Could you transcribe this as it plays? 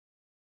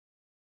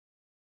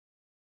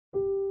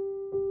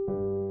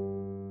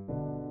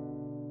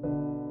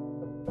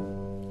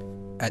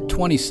At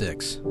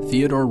 26,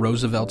 Theodore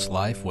Roosevelt's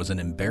life was an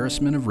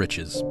embarrassment of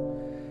riches.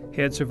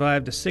 He had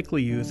survived a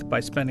sickly youth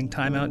by spending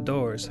time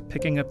outdoors,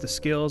 picking up the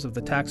skills of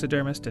the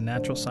taxidermist and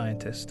natural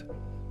scientist.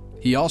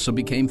 He also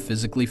became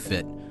physically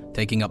fit,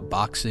 taking up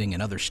boxing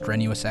and other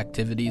strenuous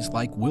activities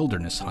like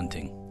wilderness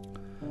hunting.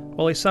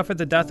 While he suffered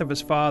the death of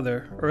his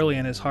father early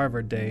in his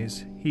Harvard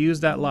days, he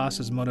used that loss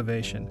as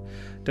motivation,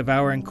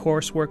 devouring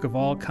coursework of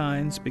all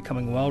kinds,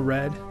 becoming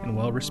well-read and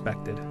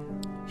well-respected.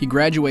 He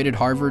graduated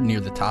Harvard near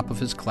the top of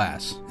his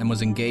class and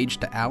was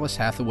engaged to Alice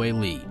Hathaway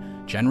Lee,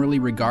 generally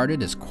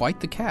regarded as quite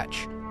the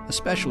catch,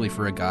 especially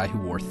for a guy who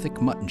wore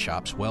thick mutton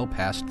chops well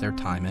past their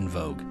time in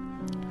vogue.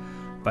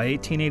 By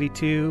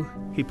 1882,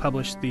 he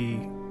published the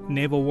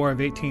Naval War of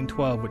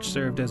 1812, which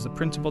served as the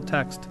principal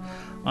text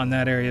on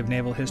that area of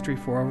naval history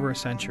for over a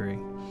century.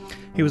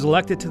 He was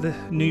elected to the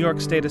New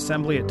York State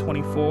Assembly at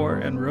 24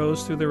 and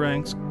rose through the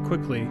ranks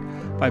quickly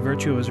by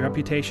virtue of his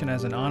reputation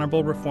as an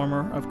honorable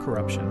reformer of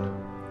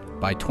corruption.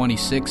 By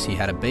 26, he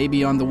had a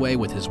baby on the way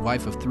with his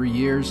wife of 3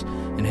 years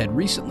and had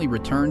recently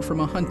returned from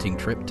a hunting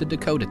trip to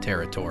Dakota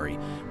Territory,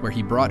 where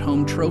he brought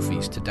home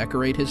trophies to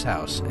decorate his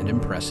house and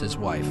impress his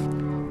wife.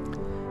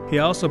 He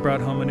also brought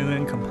home a new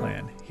income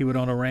plan. He would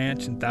own a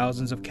ranch and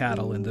thousands of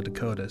cattle in the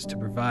Dakotas to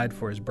provide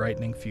for his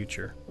brightening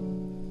future.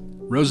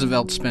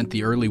 Roosevelt spent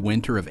the early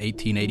winter of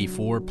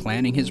 1884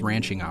 planning his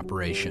ranching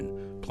operation,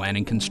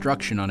 planning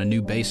construction on a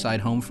new Bayside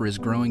home for his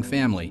growing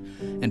family,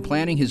 and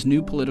planning his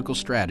new political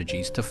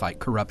strategies to fight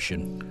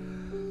corruption.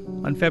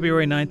 On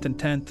February 9th and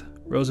 10th,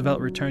 Roosevelt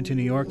returned to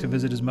New York to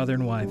visit his mother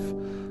and wife,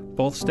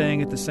 both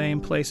staying at the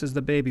same place as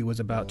the baby was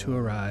about to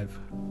arrive.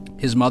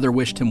 His mother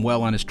wished him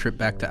well on his trip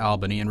back to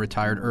Albany and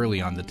retired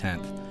early on the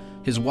 10th.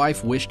 His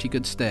wife wished he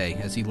could stay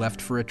as he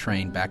left for a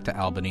train back to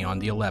Albany on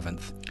the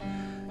 11th.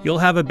 "You'll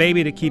have a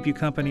baby to keep you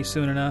company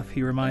soon enough,"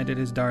 he reminded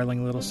his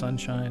darling little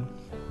sunshine.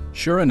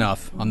 Sure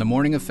enough, on the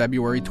morning of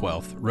February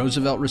 12th,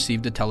 Roosevelt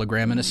received a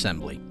telegram in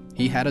Assembly.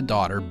 He had a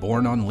daughter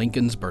born on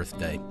Lincoln's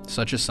birthday.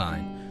 Such a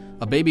sign.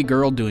 A baby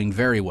girl doing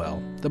very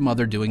well, the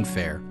mother doing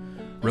fair.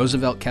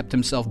 Roosevelt kept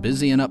himself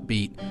busy and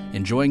upbeat,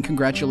 enjoying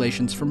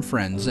congratulations from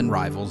friends and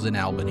rivals in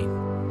Albany.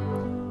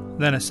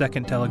 Then a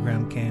second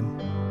telegram came.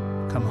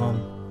 "Come home."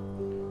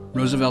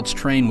 Roosevelt's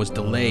train was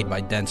delayed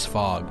by dense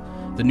fog.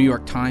 The New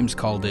York Times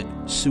called it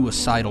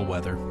suicidal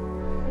weather.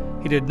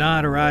 He did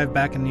not arrive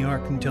back in New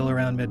York until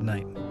around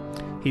midnight.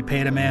 He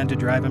paid a man to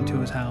drive him to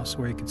his house,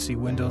 where he could see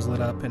windows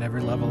lit up in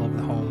every level of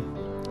the home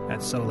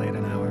at so late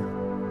an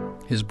hour.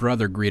 His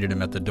brother greeted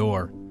him at the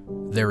door.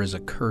 "There is a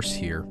curse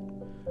here."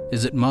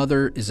 "Is it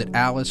Mother? Is it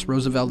Alice?"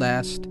 Roosevelt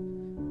asked.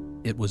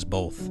 It was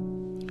both.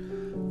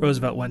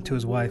 Roosevelt went to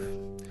his wife.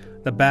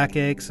 The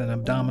backaches and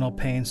abdominal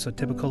pains so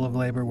typical of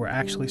labor were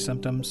actually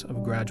symptoms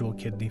of gradual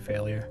kidney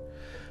failure.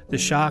 The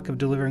shock of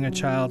delivering a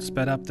child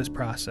sped up this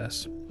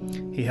process.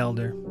 He held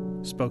her,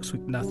 spoke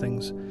sweet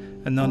nothings,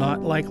 and though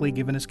not likely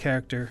given his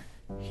character,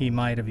 he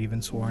might have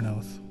even swore an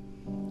oath.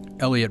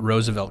 Elliott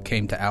Roosevelt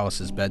came to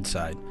Alice's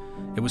bedside.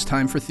 It was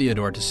time for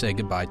Theodore to say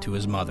goodbye to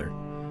his mother.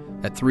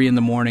 At 3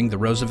 a.m, the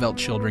Roosevelt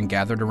children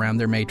gathered around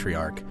their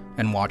matriarch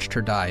and watched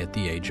her die at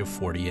the age of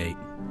 48.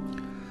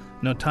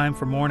 No time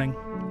for mourning.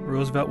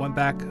 Roosevelt went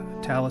back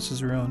to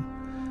Alice's room.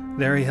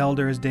 There he held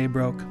her as day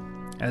broke,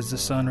 as the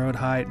sun rode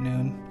high at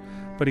noon,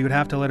 but he would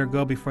have to let her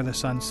go before the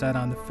sun set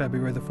on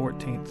February the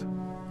 14th.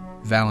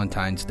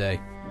 Valentine's Day,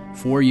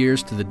 4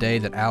 years to the day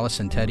that Alice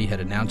and Teddy had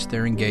announced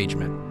their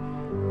engagement.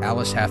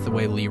 Alice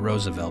Hathaway Lee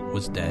Roosevelt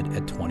was dead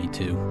at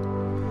 22.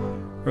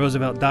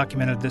 Roosevelt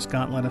documented this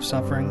gauntlet of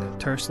suffering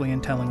tersely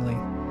and tellingly.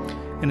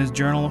 In his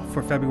journal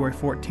for February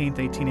 14,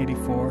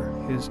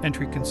 1884, his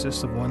entry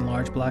consists of one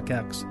large black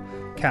X,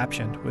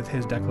 captioned with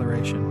his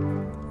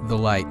declaration, "The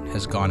light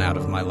has gone out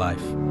of my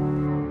life."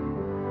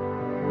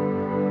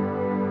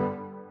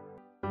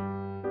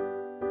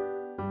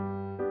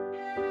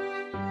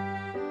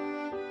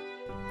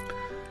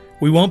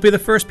 We won't be the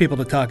first people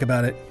to talk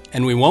about it.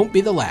 And we won't be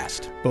the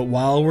last. But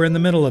while we're in the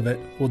middle of it,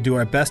 we'll do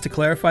our best to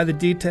clarify the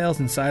details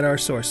inside our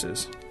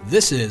sources.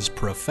 This is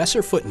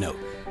Professor Footnote,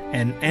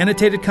 An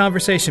annotated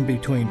conversation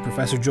between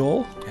Professor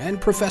Joel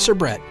and Professor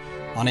Brett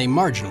on a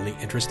marginally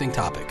interesting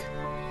topic.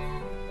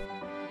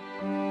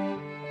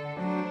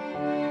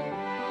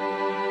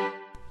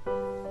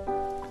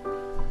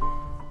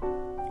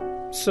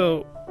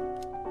 So,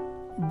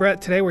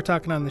 Brett, today we're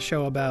talking on the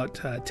show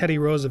about Teddy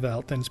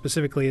Roosevelt and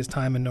specifically his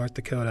time in North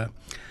Dakota.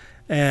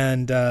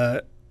 And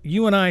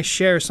you and I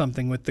share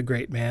something with the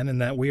great man in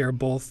that we are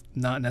both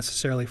not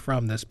necessarily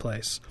from this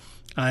place.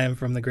 I am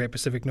from the Great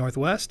Pacific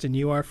Northwest, and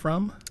you are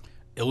from?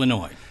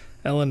 Illinois.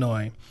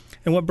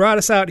 And what brought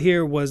us out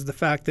here was the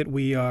fact that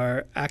we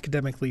are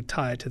academically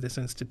tied to this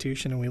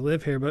institution and we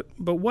live here.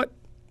 But what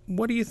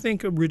do you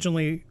think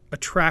originally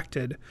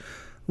attracted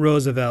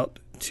Roosevelt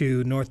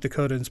to North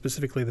Dakota and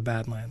specifically the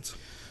Badlands?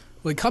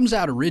 Well, he comes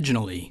out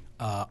originally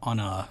on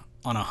a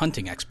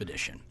hunting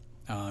expedition.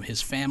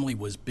 His family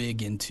was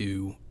big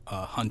into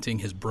hunting.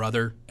 His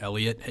brother,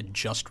 Elliott, had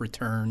just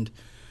returned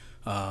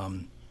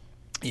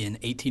in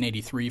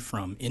 1883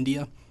 from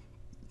India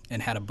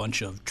and had a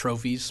bunch of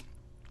trophies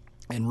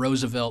And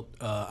Roosevelt,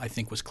 I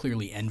think, was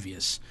clearly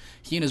envious.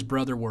 He and his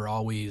brother were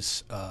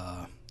always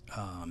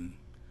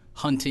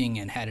hunting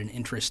and had an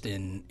interest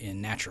in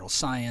natural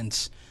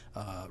science.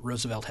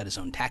 Roosevelt had his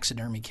own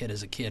taxidermy kit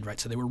as a kid, right?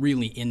 So they were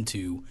really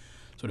into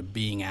sort of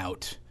being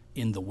out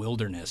in the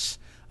wilderness.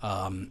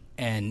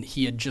 And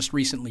he had just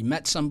recently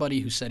met somebody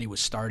who said he was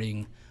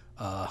starting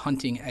a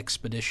hunting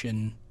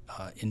expedition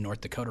in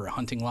North Dakota, or a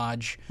hunting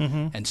lodge.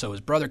 And so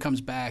his brother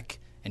comes back,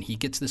 and he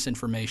gets this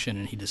information,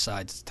 and he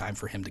decides it's time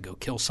for him to go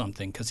kill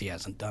something because he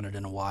hasn't done it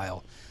in a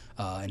while.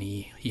 And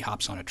he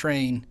hops on a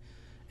train,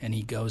 and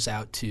he goes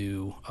out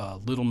to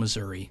Little,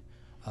 Missouri,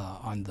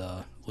 on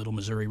the Little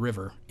Missouri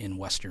River in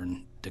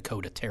western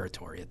Dakota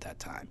Territory at that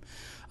time.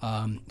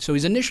 So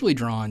he's initially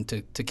drawn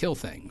to kill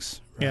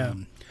things. Yeah.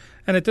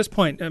 And at this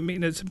point, I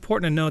mean, it's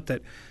important to note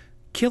that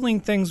killing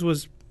things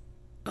was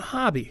a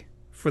hobby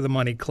for the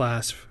moneyed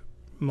class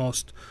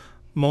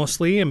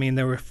mostly. I mean,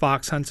 there were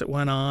fox hunts that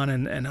went on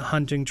and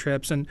hunting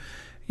trips. And,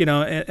 you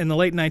know, in the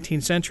late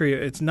 19th century,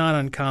 it's not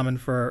uncommon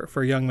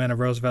for young men of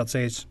Roosevelt's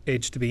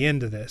age to be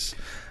into this.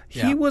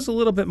 Yeah. He was a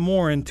little bit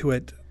more into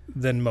it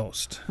than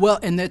most. Well,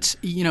 and that's,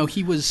 you know,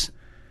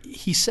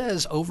 he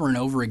says over and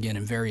over again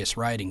in various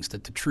writings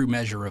that the true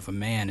measure of a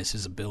man is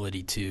his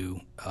ability to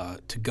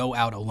go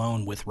out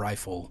alone with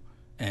rifle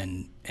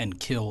and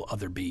kill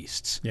other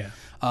beasts. Yeah.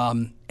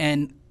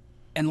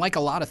 And like a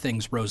lot of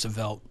things,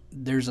 Roosevelt,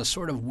 there's a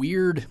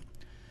weird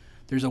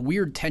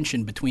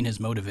tension between his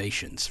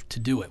motivations to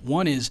do it.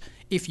 One is,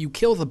 if you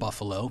kill the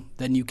buffalo,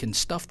 then you can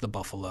stuff the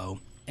buffalo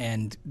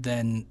and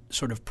then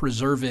sort of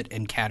preserve it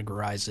and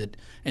categorize it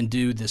and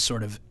do this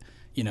sort of,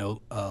 you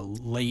know,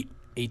 late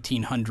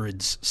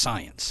 1800s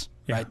science,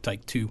 right?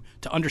 Like to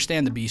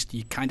understand the beast,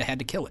 you kind of had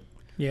to kill it.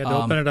 Yeah, to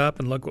open it up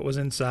and look what was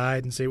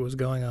inside and see what was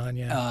going on,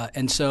 yeah.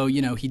 And so,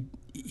 you know,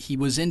 he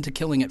was into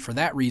killing it for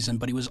that reason,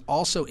 but he was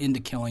also into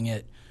killing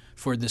it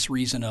for this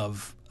reason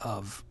of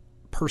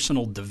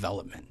personal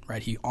development,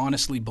 right? He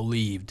honestly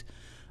believed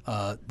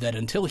that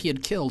until he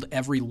had killed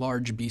every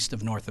large beast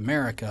of North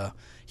America,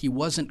 he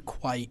wasn't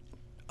quite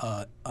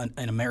an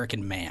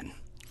American man.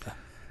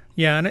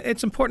 Yeah, and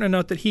it's important to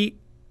note that he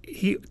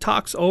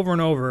talks over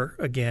and over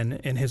again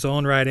in his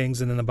own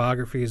writings and in the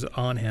biographies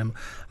on him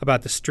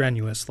about the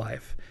strenuous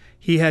life.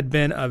 He had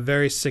been a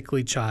very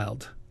sickly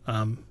child,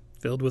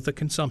 filled with a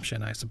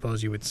consumption, I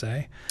suppose you would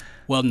say.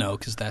 Well, no,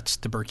 because that's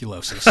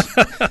tuberculosis.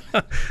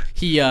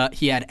 He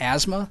had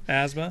asthma,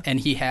 and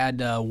he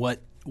had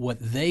what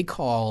they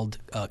called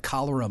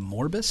cholera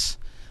morbus,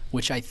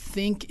 which I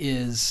think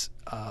is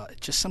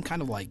just some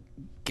kind of like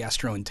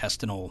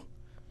gastrointestinal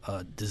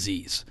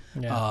disease.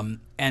 Yeah.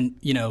 And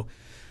you know,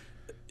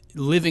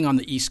 living on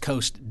the East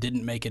Coast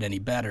didn't make it any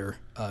better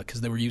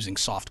because they were using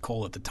soft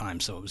coal at the time,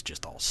 so it was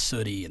just all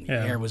sooty and the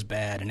air was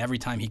bad. And every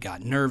time he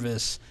got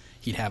nervous,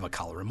 he'd have a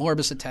cholera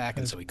morbus attack,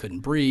 and so he couldn't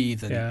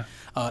breathe. And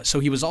so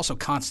he was also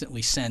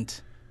constantly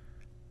sent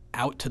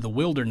out to the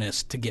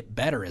wilderness to get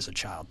better as a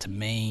child, to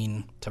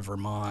Maine, to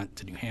Vermont,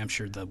 to New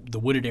Hampshire, the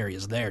wooded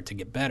areas there to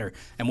get better.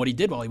 And what he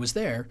did while he was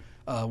there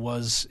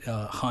was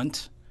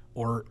hunt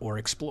or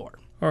explore.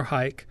 Or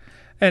hike.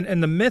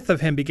 And the myth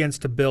of him begins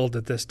to build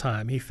at this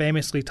time. He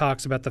famously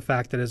talks about the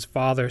fact that his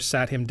father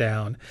sat him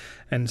down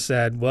and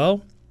said,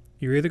 well,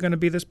 you're either going to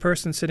be this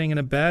person sitting in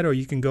a bed or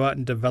you can go out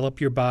and develop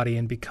your body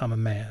and become a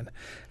man.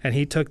 And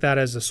he took that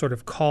as a sort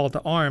of call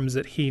to arms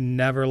that he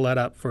never let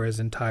up for his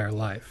entire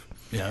life.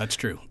 Yeah, that's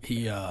true.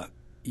 He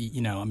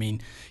you know, I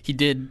mean, he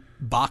did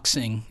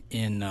boxing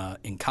in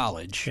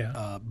college,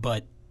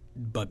 but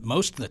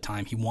most of the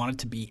time he wanted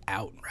to be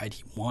out, right?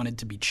 He wanted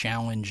to be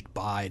challenged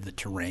by the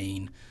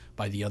terrain,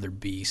 by the other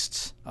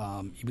beasts.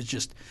 He was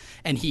just,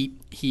 and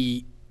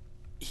he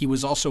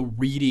was also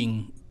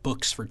reading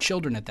books for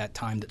children at that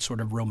time that sort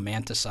of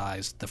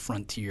romanticized the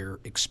frontier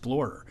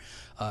explorer.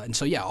 And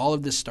so, yeah, all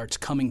of this starts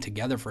coming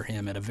together for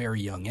him at a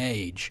very young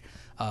age.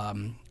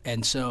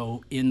 And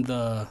so in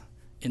the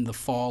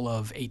fall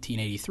of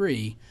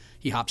 1883,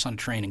 he hops on a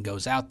train and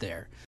goes out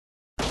there.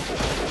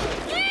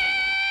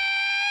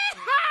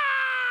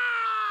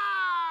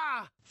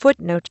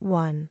 Footnote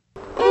 1.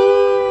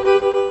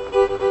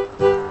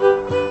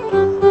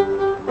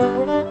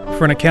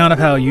 For an account of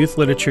how youth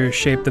literature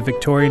shaped the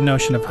Victorian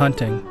notion of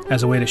hunting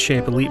as a way to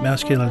shape elite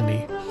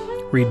masculinity,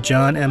 read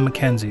John M.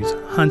 Mackenzie's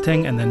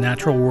Hunting and the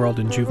Natural World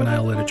in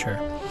Juvenile Literature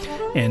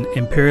in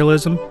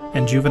Imperialism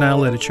and Juvenile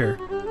Literature,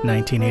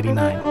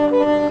 1989.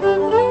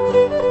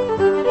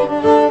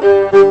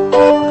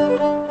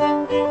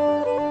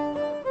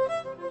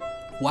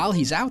 While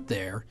he's out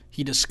there,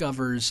 he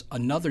discovers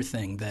another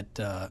thing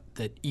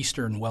that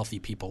Eastern wealthy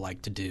people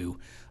like to do,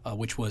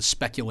 which was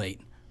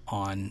speculate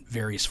on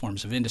various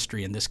forms of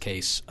industry, in this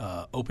case,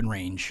 open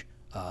range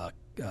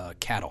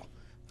cattle.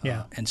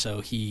 And so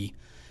he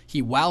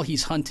while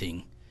he's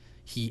hunting,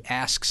 he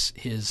asks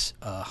his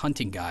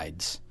hunting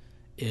guides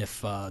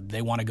if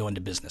they want to go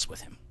into business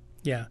with him.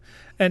 Yeah,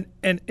 and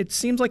it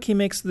seems like he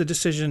makes the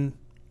decision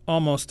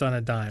almost on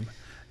a dime.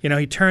 You know,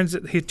 he turns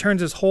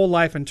his whole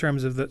life in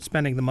terms of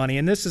spending the money,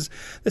 and this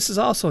is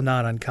also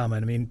not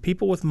uncommon. I mean,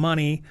 people with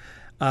money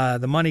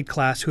the moneyed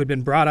class who had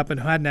been brought up and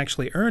who hadn't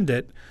actually earned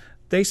it,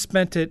 they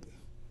spent it,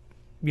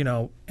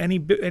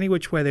 any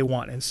which way they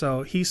want. And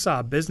so he saw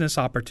a business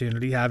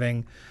opportunity,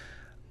 having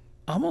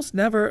almost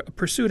never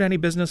pursued any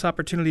business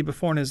opportunity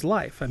before in his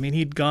life. I mean,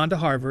 he'd gone to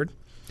Harvard.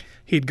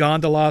 He'd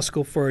gone to law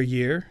school for a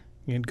year.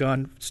 He had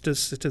gone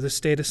to the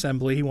state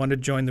assembly. He wanted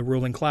to join the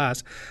ruling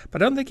class.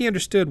 But I don't think he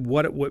understood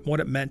what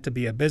it meant to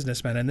be a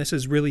businessman, and this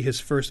is really his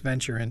first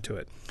venture into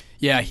it.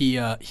 Yeah,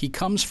 he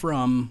comes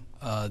from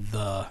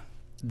the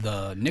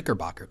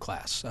Knickerbocker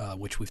class,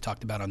 which we've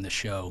talked about on this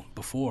show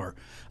before,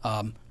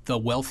 the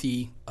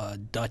wealthy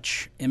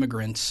Dutch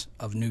immigrants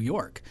of New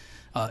York.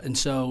 And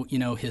so,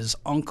 his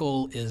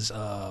uncle is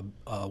a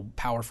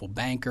powerful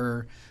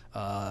banker.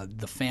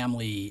 The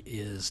family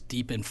is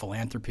deep in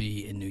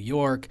philanthropy in New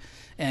York.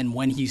 And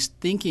when he's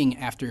thinking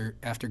after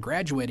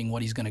graduating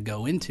what he's going to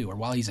go into, or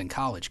while he's in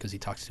college, because he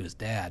talks to his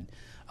dad,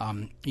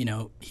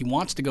 he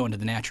wants to go into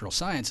the natural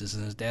sciences.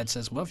 And his dad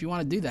says, well, if you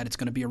want to do that, it's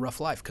going to be a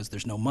rough life because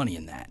there's no money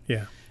in that.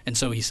 Yeah. And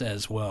so he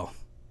says, well,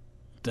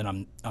 then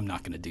I'm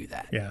not going to do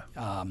that. Yeah.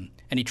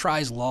 And he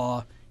tries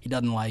law. He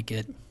doesn't like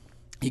it.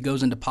 He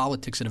goes into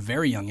politics at a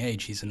very young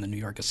age. He's in the New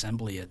York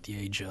Assembly at the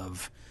age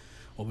of,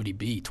 what would he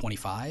be,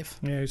 25?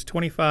 Yeah, he was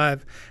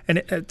 25. And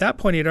at that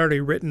point, he had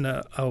already written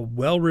a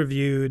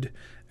well-reviewed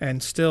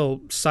and still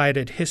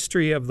cited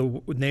history of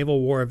the Naval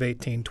War of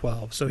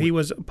 1812. So he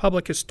was a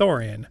public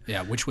historian.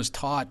 Yeah, which was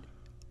taught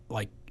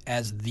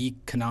as the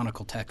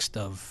canonical text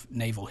of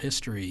naval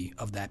history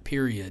of that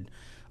period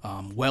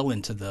well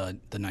into the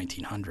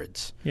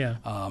 1900s. Yeah.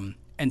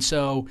 And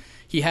so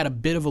he had a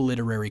bit of a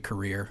literary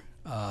career.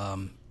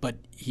 But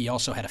he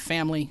also had a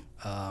family,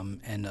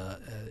 and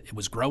it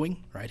was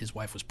growing, right? His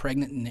wife was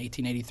pregnant in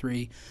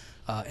 1883,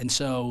 and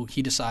so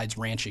he decides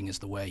ranching is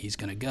the way he's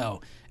going to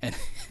go.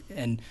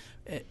 And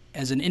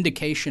as an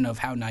indication of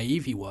how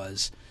naive he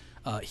was,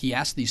 he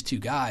asked these two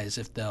guys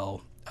if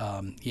they'll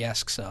he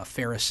asks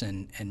Ferris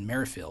and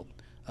Merrifield,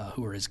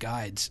 who are his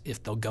guides,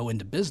 if they'll go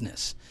into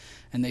business.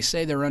 And they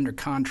say they're under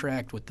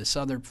contract with this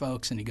other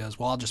folks, and he goes,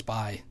 well, I'll just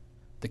buy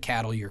the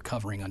cattle you're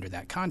covering under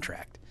that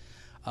contract.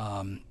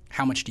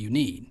 How much do you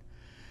need?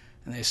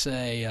 And they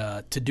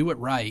say, to do it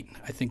right,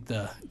 I think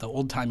the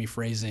old-timey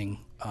phrasing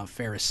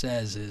Ferris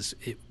says is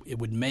it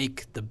would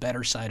make the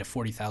better side of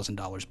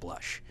 $40,000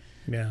 blush.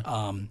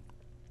 Yeah.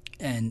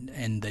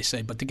 And they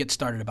say, but to get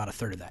started, about a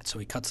third of that. So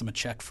he cuts them a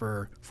check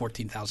for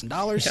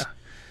 $14,000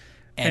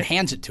 and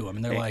hands it to them.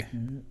 And they're like,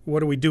 what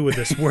do we do with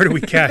this? Where do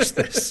we cash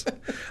this?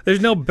 There's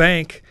no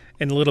bank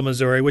in Little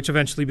Missouri, which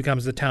eventually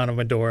becomes the town of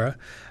Medora.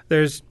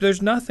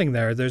 There's nothing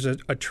there. There's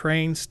a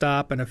train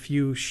stop and a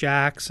few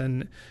shacks,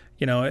 and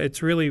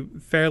it's really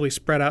fairly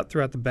spread out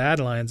throughout the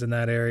Badlands in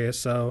that area.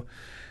 So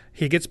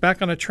he gets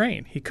back on a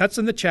train. He cuts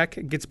in the check,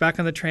 gets back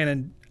on the train,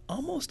 and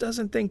almost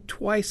doesn't think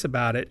twice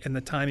about it in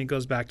the time he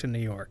goes back to New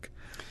York.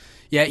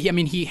 Yeah,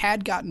 he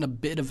had gotten a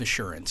bit of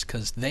assurance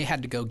because they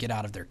had to go get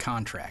out of their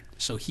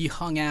contract. So he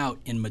hung out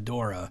in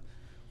Medora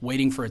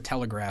waiting for a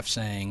telegraph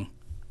saying,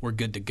 we're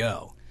good to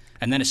go.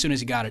 And then as soon as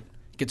he got it,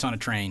 he gets on a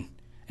train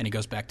and he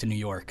goes back to New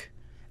York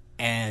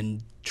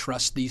and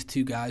trusts these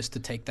two guys to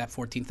take that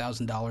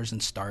 $14,000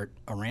 and start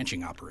a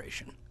ranching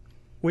operation.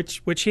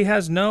 Which he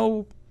has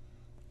no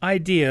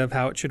idea of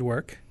how it should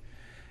work.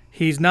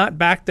 He's not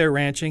back there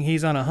ranching.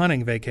 He's on a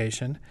hunting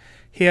vacation.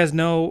 He has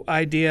no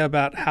idea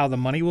about how the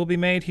money will be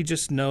made. He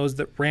just knows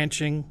that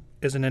ranching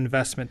is an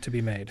investment to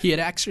be made. He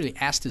had actually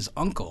asked his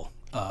uncle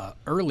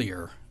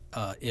earlier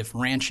if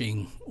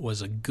ranching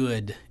was a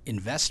good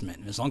investment.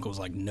 And his uncle was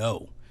like,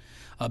 no.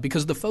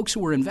 Because the folks who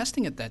were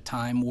investing at that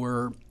time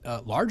were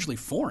largely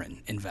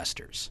foreign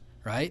investors,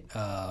 right?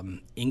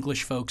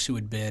 English folks who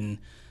had been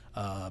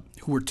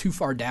who were too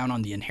far down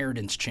on the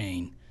inheritance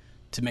chain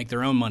to make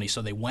their own money,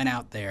 so they went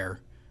out there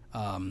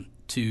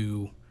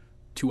to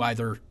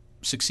either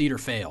succeed or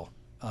fail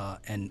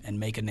and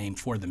make a name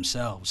for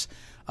themselves.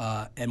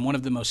 And one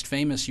of the most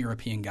famous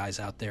European guys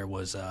out there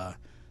was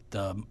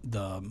the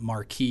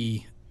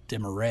Marquis de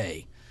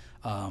Muret,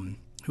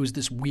 who was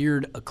this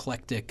weird,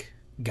 eclectic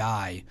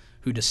guy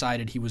who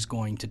decided he was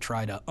going to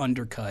try to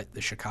undercut the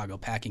Chicago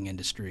packing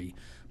industry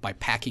by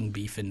packing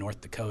beef in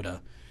North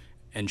Dakota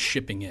and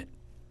shipping it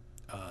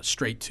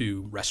straight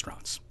to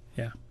restaurants.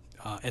 Yeah.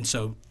 And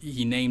so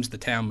he names the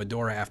town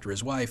Medora after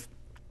his wife,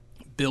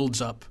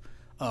 builds up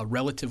a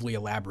relatively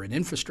elaborate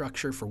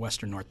infrastructure for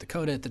western North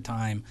Dakota at the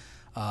time,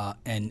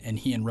 and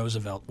he and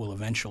Roosevelt will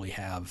eventually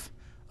have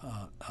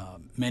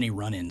many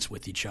run-ins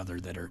with each other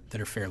that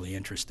are fairly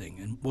interesting,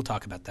 and we'll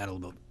talk about that a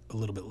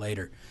little bit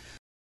later.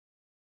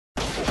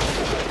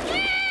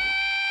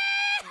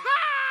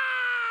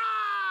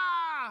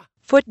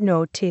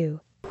 Footnote 2.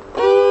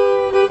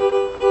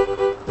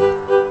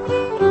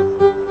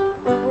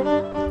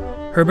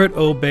 Herbert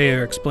O.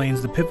 Bayer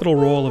explains the pivotal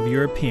role of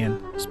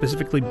European,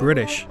 specifically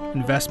British,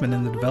 investment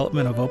in the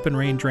development of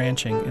open-range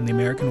ranching in the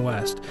American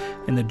West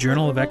in the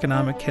Journal of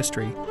Economic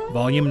History,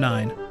 Volume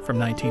 9, from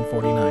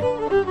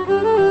 1949.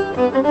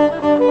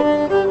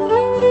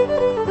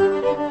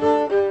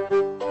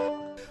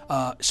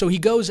 So he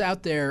goes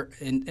out there,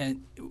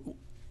 and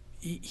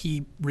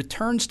he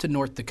returns to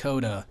North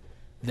Dakota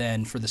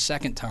then for the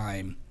second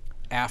time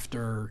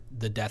after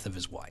the death of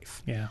his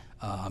wife. Yeah.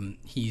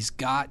 He's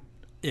got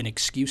an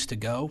excuse to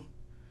go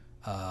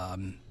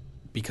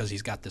because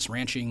he's got this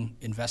ranching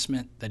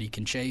investment that he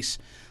can chase.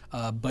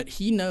 But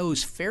he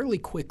knows fairly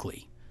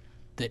quickly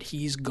that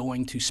he's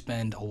going to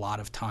spend a lot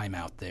of time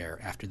out there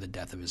after the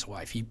death of his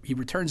wife. He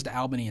returns to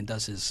Albany and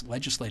does his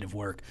legislative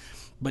work.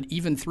 But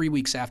even 3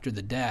 weeks after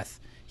the death,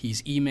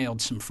 he's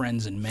emailed some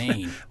friends in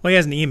Maine. Well, he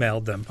hasn't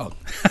emailed them. Oh.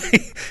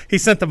 He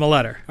sent them a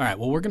letter. All right,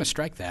 well, we're going to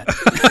strike that.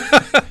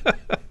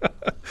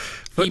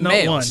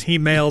 Footnote 1, he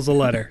mails a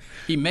letter.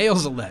 He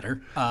mails a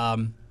letter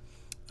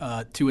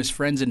to his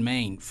friends in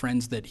Maine,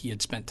 friends that he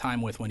had spent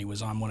time with when he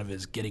was on one of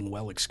his Getting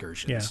Well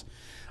excursions,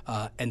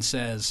 and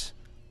says,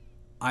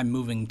 I'm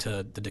moving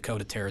to the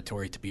Dakota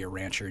Territory to be a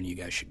rancher, and you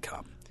guys should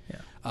come.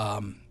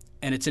 Yeah.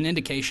 And it's an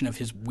indication of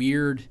his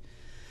weird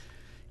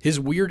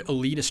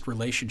elitist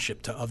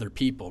relationship to other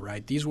people,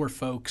 right? These were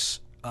folks,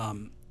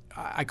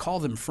 I call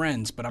them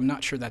friends, but I'm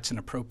not sure that's an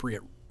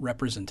appropriate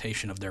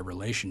representation of their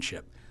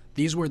relationship.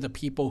 These were the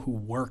people who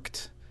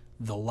worked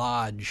the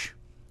lodge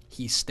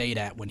he stayed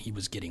at when he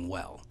was getting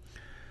well.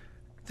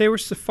 They were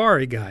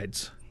safari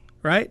guides,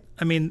 right?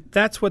 I mean,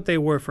 that's what they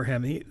were for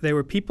him. They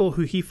were people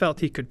who he felt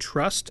he could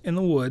trust in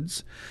the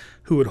woods,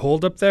 who would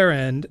hold up their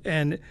end.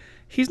 And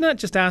he's not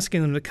just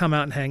asking them to come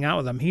out and hang out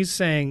with him. He's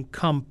saying,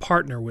 come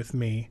partner with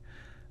me.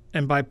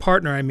 And by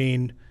partner, I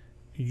mean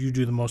you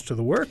do the most of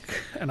the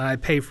work and I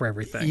pay for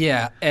everything.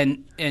 Yeah,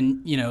 and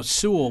you know,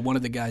 Sewell, one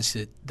of the guys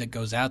that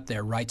goes out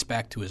there, writes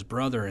back to his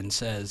brother and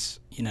says,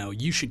 you know,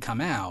 you should come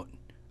out.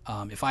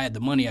 If I had the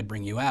money, I'd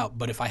bring you out.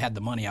 But if I had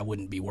the money, I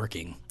wouldn't be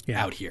working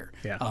out here.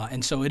 Yeah.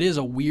 And so there is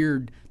a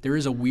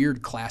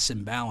weird class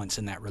imbalance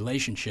in that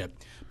relationship.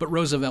 But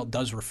Roosevelt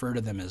does refer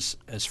to them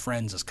as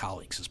friends, as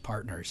colleagues, as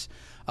partners.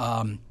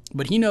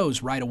 But he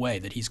knows right away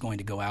that he's going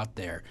to go out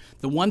there.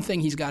 The one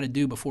thing he's got to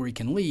do before he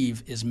can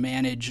leave is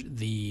manage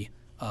the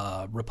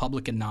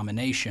Republican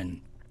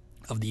nomination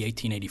of the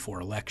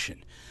 1884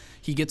 election.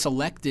 He gets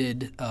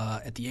elected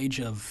at the age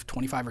of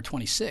 25 or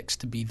 26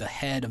 to be the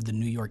head of the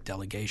New York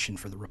delegation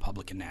for the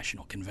Republican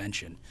National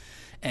Convention.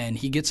 And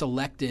he gets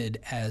elected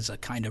as a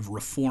kind of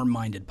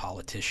reform-minded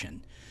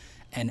politician.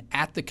 And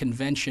at the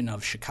convention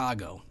of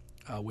Chicago,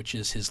 which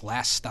is his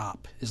last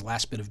stop, his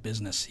last bit of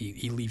business,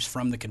 he leaves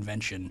from the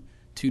convention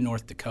to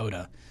North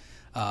Dakota.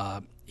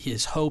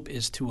 His hope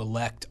is to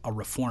elect a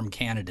reform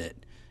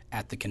candidate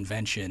at the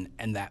convention,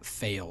 and that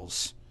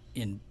fails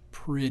in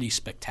pretty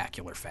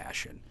spectacular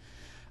fashion.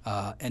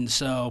 And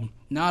so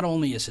not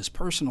only is his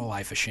personal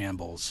life a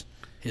shambles,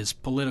 his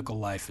political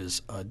life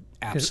is an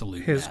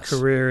absolute mess. His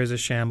career is a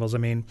shambles. I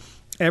mean,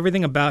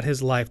 everything about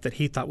his life that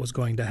he thought was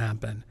going to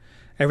happen,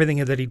 everything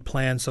that he'd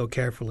planned so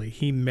carefully.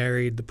 He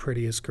married the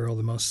prettiest girl,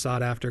 the most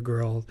sought-after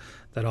girl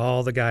that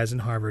all the guys in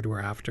Harvard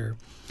were after.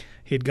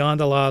 He'd gone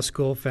to law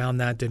school, found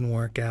that didn't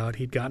work out.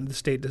 He'd gotten to the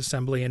state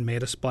assembly and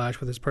made a splash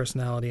with his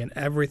personality, and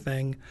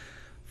everything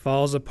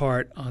falls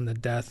apart on the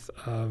death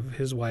of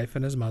his wife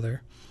and his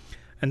mother.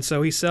 And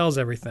so he sells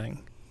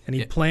everything, and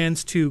he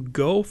plans to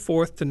go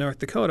forth to North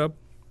Dakota,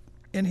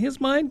 in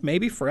his mind,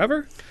 maybe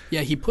forever.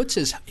 Yeah, he puts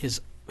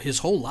his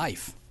whole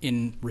life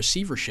in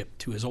receivership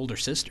to his older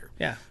sister,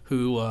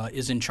 who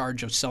is in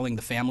charge of selling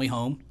the family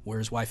home where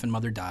his wife and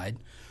mother died,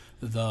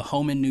 the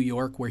home in New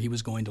York where he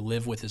was going to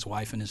live with his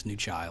wife and his new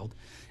child,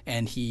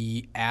 and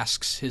he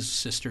asks his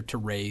sister to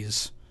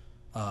raise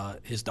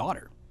his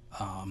daughter.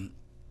 And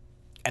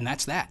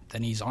that's that.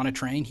 Then he's on a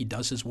train, he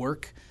does his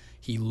work,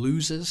 he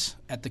loses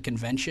at the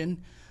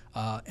convention,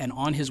 and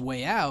on his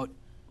way out,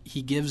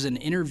 he gives an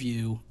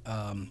interview.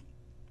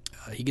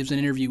 He gives an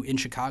interview in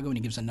Chicago, and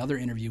he gives another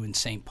interview in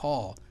St.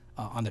 Paul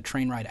on the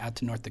train ride out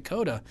to North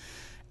Dakota.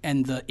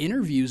 And the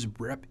interviews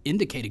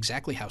indicate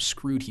exactly how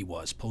screwed he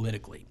was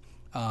politically,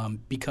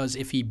 because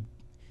if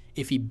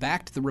he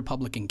backed the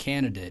Republican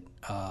candidate,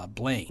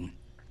 Blaine,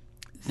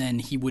 then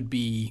he would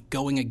be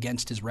going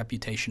against his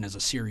reputation as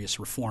a serious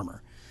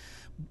reformer.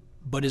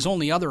 But his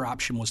only other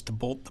option was to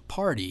bolt the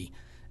party,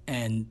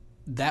 and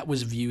that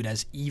was viewed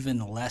as even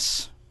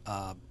less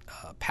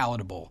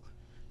palatable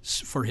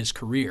for his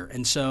career.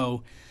 And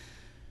so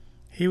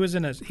he was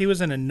in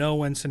a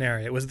no-win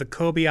scenario. It was the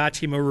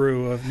Kobayashi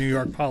Maru of New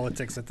York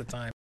politics at the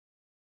time.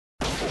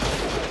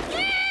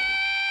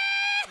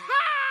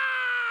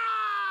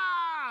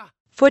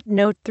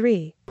 Footnote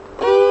 3.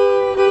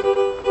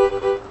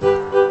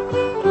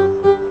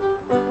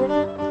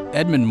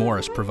 Edmund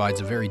Morris provides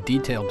a very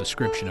detailed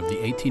description of the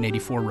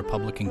 1884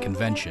 Republican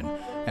Convention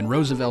and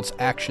Roosevelt's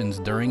actions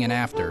during and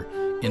after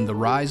in The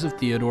Rise of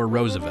Theodore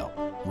Roosevelt,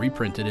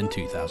 reprinted in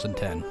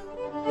 2010.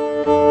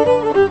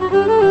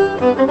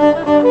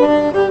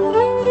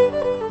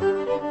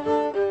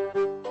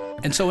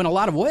 And so in a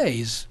lot of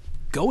ways,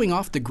 going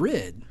off the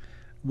grid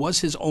was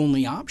his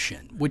only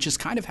option, which is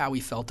kind of how he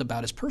felt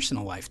about his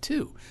personal life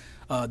too.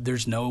 There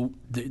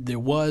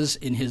was,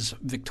 in his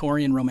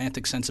Victorian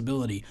romantic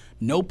sensibility,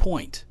 no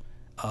point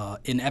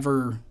in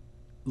ever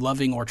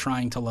loving or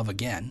trying to love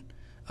again.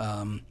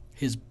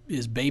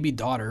 His baby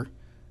daughter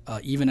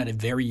even at a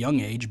very young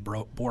age,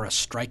 bore a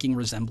striking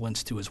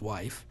resemblance to his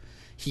wife.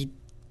 He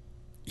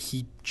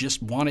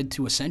just wanted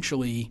to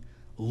essentially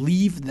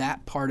leave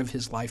that part of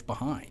his life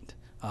behind.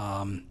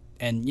 And,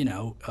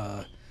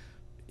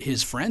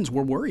 his friends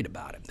were worried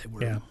about him. They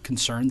were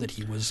concerned that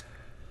he was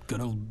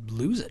going to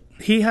lose it.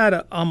 He had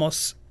an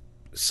almost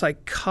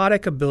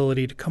psychotic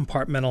ability to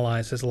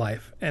compartmentalize his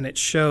life, and it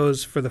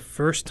shows for the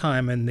first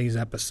time in these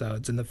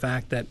episodes in the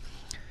fact that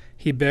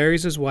he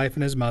buries his wife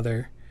and his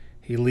mother.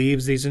 He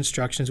leaves these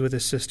instructions with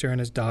his sister and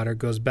his daughter,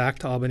 goes back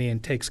to Albany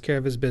and takes care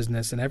of his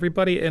business, and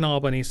everybody in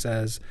Albany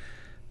says,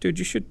 dude,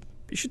 you should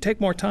take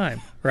more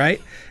time,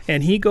 right?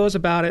 And he goes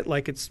about it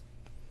like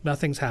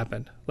nothing's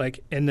happened.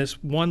 Like in this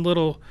one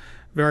little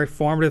very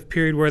formative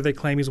period where they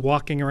claim he's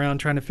walking around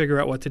trying to figure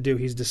out what to do,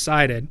 he's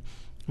decided,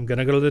 I'm going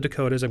to go to the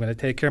Dakotas, I'm going to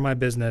take care of my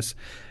business,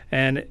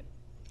 and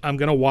I'm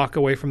going to walk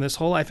away from this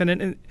whole life. And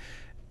in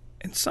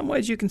some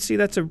ways you can see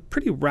that's a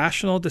pretty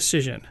rational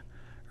decision,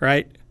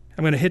 right?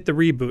 I'm going to hit the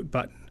reboot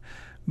button.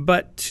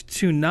 But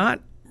to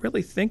not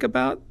really think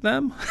about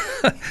them,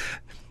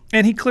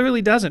 and he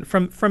clearly doesn't.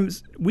 From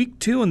week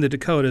 2 in the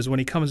Dakotas, when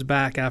he comes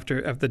back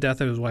after the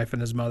death of his wife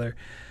and his mother,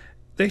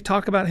 they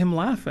talk about him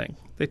laughing.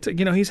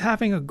 He's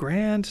having a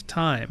grand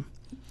time.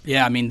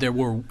 Yeah, I mean, there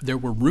were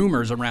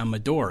rumors around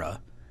Medora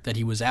that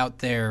he was out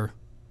there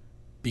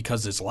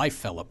because his life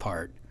fell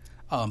apart,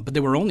 but they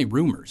were only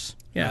rumors.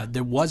 Yeah,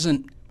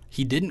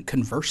 he didn't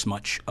converse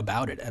much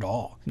about it at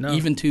all, no.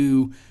 Even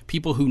to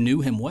people who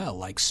knew him well,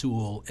 like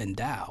Sewell and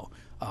Dow.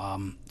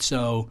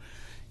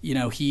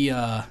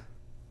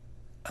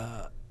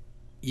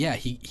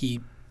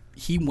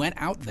 He went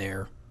out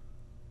there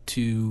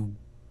to.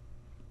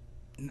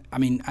 I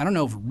mean, I don't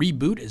know if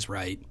reboot is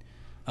right,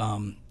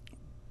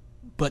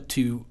 but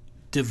to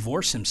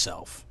divorce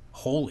himself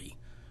wholly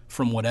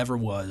from whatever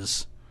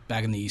was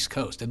back in the East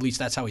Coast. At least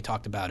that's how he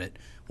talked about it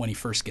when he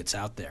first gets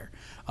out there.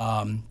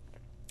 And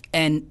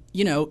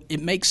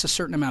it makes a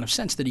certain amount of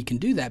sense that he can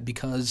do that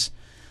because,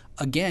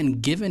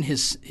 again, given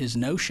his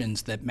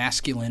notions that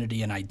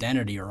masculinity and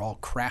identity are all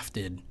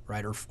crafted,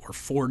 right, or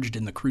forged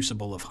in the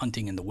crucible of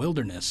hunting in the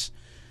wilderness,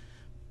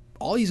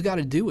 all he's got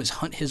to do is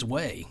hunt his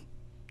way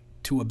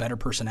to a better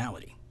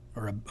personality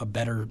or a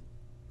better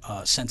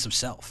sense of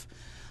self.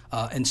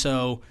 And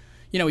so,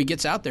 he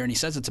gets out there and he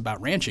says it's about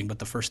ranching, but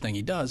the first thing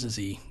he does is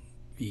he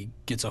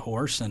gets a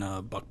horse and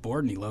a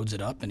buckboard and he loads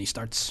it up and he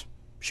starts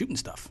shooting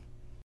stuff.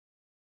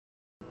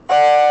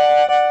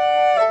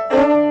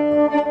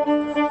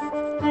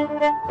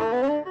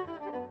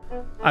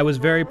 I was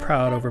very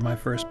proud over my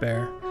first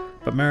bear,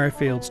 but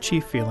Merrifield's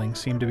chief feeling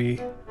seemed to be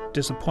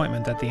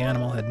disappointment that the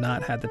animal had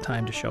not had the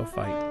time to show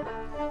fight.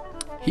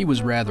 He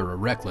was rather a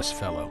reckless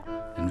fellow,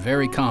 and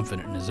very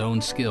confident in his own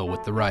skill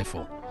with the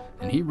rifle,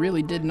 and he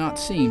really did not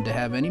seem to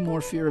have any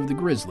more fear of the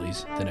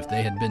grizzlies than if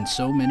they had been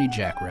so many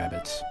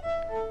jackrabbits.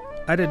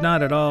 I did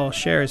not at all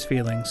share his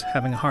feelings,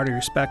 having a hearty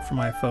respect for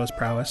my foe's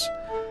prowess,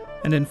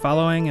 and in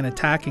following and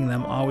attacking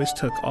them always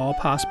took all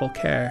possible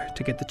care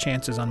to get the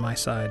chances on my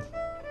side.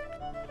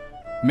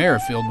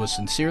 Merrifield was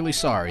sincerely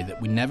sorry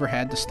that we never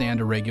had to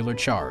stand a regular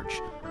charge.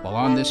 While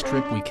on this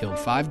trip we killed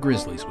 5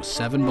 grizzlies with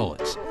 7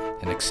 bullets,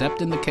 and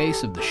except in the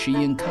case of the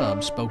she and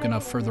cub spoken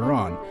of further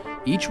on,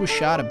 each was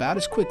shot about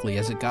as quickly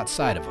as it got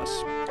sight of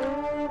us.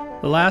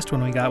 The last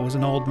one we got was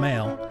an old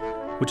male,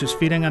 which was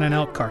feeding on an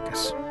elk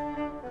carcass.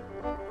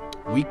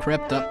 We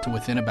crept up to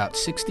within about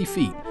 60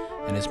 feet,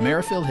 and as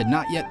Merrifield had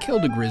not yet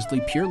killed a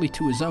grizzly purely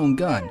to his own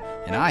gun,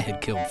 and I had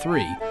killed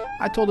 3,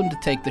 I told him to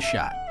take the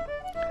shot.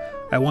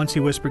 At once he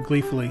whispered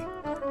gleefully,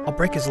 "I'll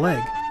break his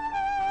leg,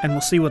 and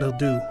we'll see what he'll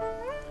do."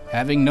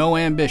 Having no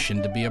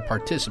ambition to be a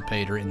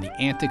participator in the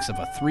antics of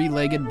a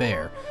 3-legged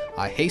bear,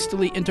 I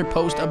hastily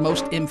interposed a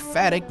most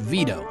emphatic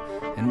veto,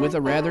 and with a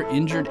rather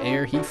injured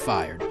air he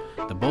fired,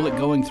 the bullet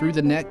going through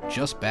the neck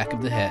just back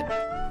of the head.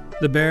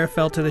 The bear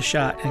fell to the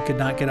shot and could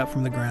not get up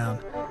from the ground,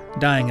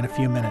 dying in a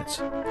few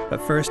minutes.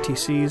 But first he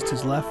seized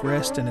his left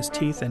wrist in his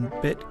teeth and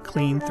bit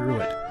clean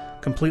through it,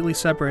 completely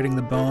separating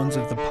the bones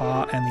of the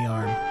paw and the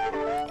arm.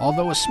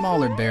 Although a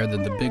smaller bear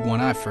than the big one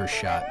I first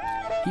shot,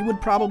 he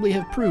would probably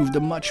have proved a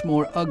much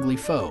more ugly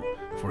foe,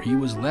 for he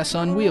was less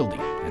unwieldy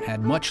and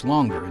had much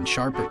longer and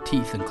sharper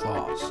teeth and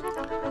claws.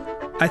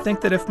 I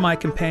think that if my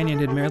companion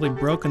had merely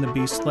broken the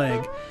beast's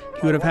leg,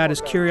 he would have had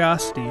his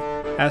curiosity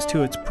as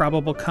to its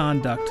probable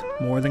conduct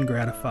more than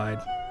gratified.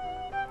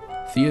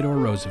 Theodore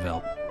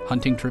Roosevelt,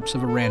 Hunting Trips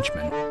of a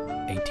Ranchman,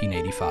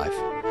 1885.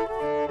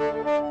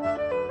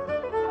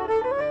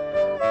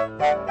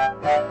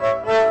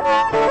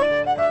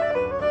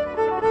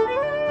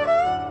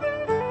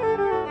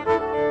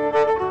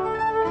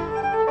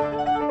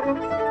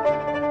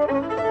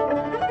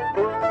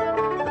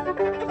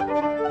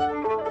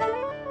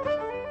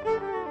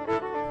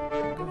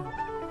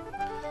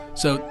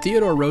 So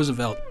Theodore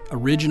Roosevelt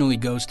originally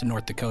goes to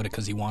North Dakota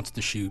because he wants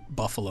to shoot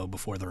buffalo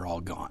before they're all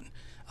gone.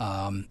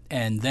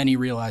 And then he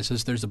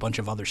realizes there's a bunch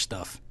of other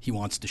stuff he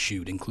wants to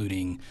shoot,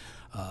 including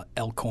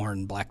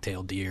elkhorn,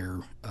 black-tailed deer,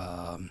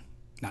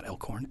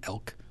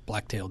 elk,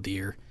 black-tailed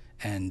deer,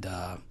 and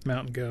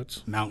mountain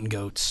goats.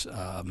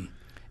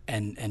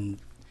 and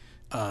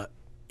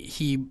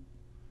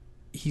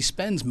he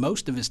spends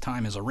most of his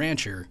time as a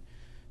rancher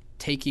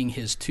taking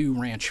his 2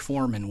 ranch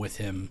foremen with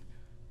him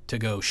to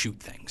go shoot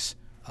things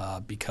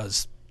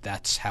because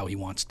that's how he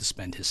wants to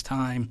spend his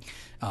time.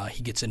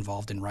 He gets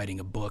involved in writing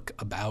a book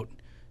about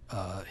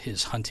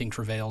his hunting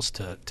travails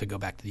to go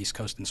back to the East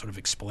Coast and sort of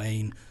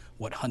explain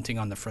what hunting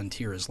on the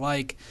frontier is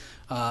like.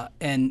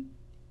 And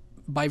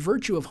by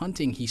virtue of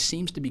hunting, he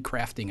seems to be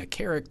crafting a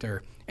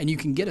character, and you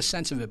can get a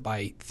sense of it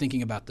by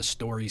thinking about the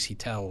stories he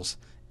tells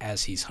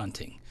as he's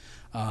hunting.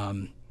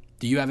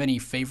 Do you have any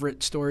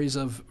favorite stories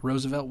of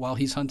Roosevelt while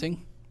he's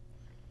hunting?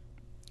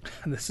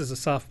 This is a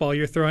softball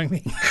you're throwing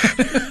me.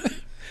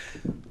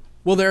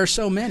 Well, there are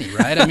so many,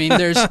 right? I mean,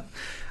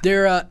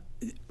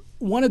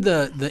 one of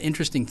the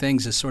interesting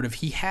things is sort of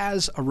he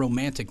has a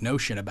romantic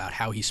notion about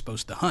how he's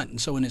supposed to hunt. And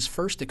so in his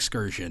first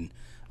excursion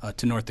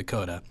to North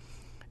Dakota,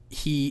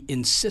 he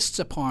insists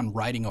upon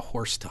riding a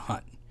horse to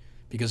hunt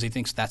because he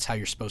thinks that's how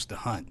you're supposed to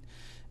hunt.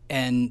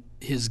 And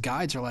his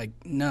guides are like,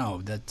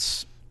 no,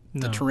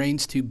 the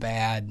terrain's too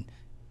bad.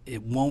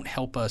 It won't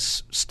help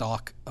us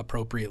stalk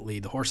appropriately.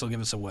 The horse will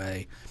give us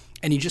away.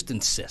 And he just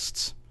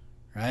insists,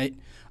 right?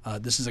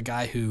 This is a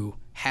guy who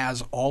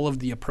has all of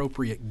the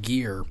appropriate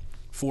gear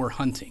for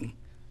hunting,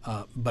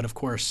 but of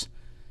course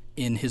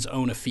in his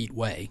own effete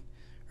way,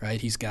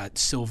 right? He's got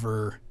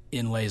silver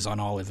inlays on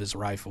all of his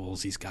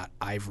rifles. He's got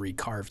ivory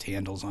carved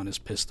handles on his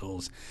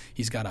pistols.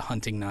 He's got a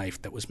hunting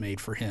knife that was made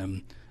for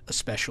him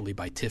especially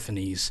by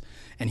Tiffany's,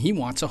 and he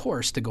wants a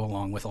horse to go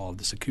along with all of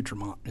this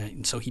accoutrement.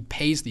 And so he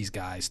pays these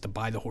guys to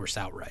buy the horse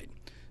outright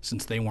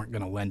since they weren't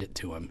going to lend it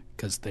to him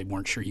because they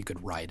weren't sure he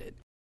could ride it.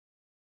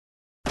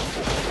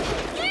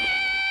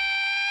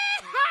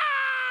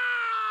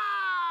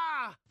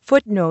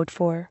 Footnote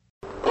 4.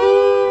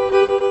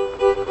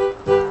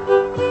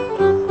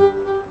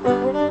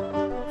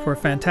 For a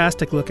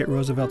fantastic look at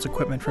Roosevelt's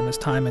equipment from his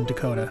time in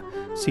Dakota,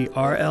 see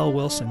R.L.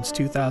 Wilson's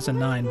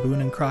 2009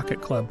 Boone and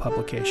Crockett Club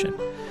publication,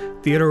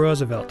 Theodore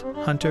Roosevelt,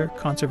 Hunter,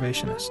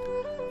 Conservationist.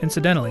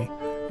 Incidentally,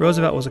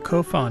 Roosevelt was a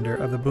co-founder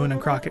of the Boone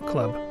and Crockett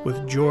Club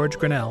with George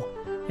Grinnell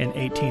in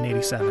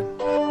 1887.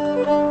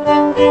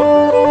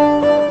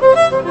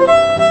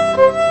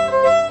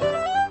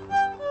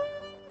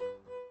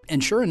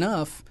 And sure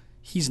enough,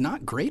 he's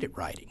not great at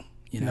riding.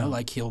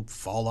 Like he'll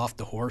fall off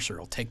the horse or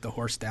he'll take the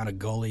horse down a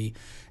gully,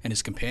 and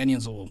his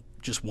companions will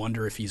just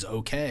wonder if he's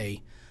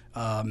okay.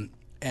 And,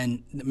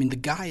 I mean, the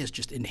guy is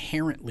just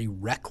inherently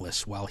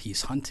reckless while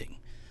he's hunting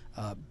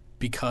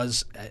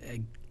because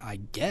I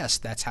guess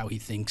that's how he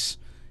thinks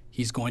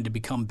he's going to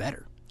become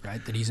better,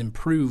 right? That he's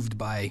improved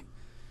by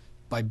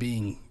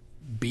being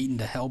beaten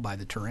to hell by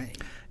the terrain.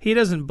 He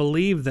doesn't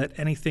believe that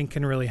anything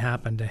can really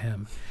happen to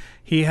him.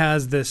 He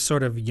has this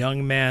sort of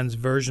young man's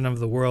version of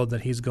the world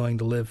that he's going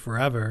to live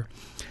forever.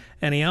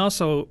 And he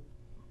also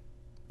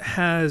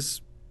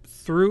has,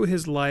 through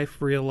his life,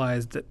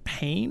 realized that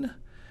pain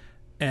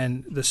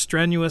and the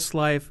strenuous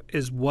life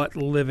is what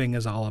living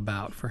is all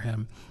about for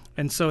him.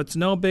 And so it's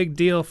no big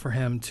deal for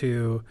him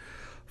to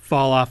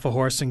fall off a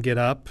horse and get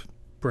up,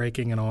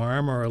 breaking an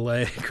arm or a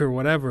leg or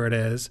whatever it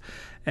is,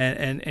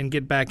 and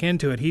get back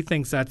into it. He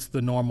thinks that's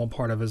the normal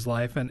part of his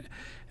life. And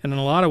in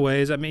a lot of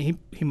ways, I mean,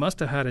 he must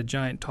have had a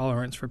giant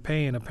tolerance for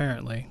pain,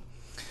 apparently.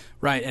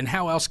 Right, and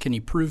how else can he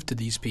prove to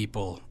these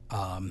people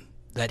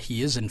that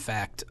he is, in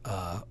fact,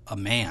 a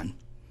man,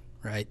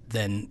 right,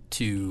 than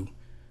to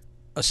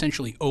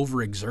essentially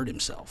overexert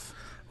himself?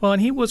 Well,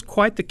 and he was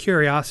quite the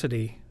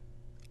curiosity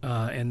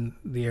in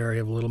the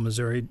area of Little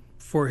Missouri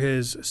for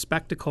his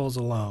spectacles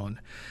alone.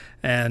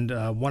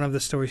 And one of the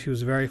stories he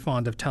was very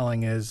fond of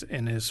telling is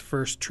in his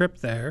first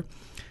trip there,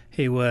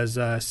 he was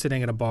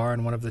sitting at a bar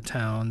in one of the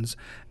towns,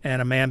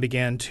 and a man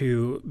began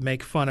to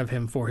make fun of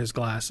him for his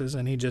glasses,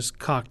 and he just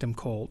cocked him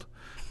cold,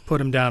 put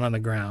him down on the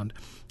ground.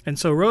 And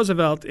so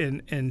Roosevelt,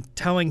 in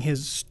telling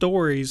his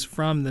stories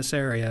from this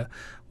area,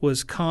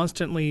 was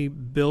constantly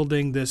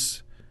building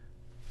this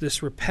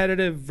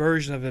repetitive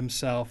version of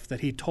himself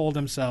that he told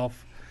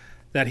himself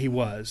that he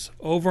was.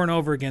 Over and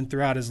over again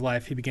throughout his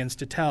life, he begins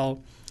to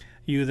tell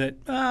you that,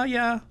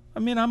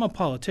 I'm a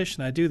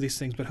politician, I do these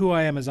things, but who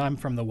I am is I'm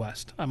from the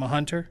West. I'm a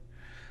hunter,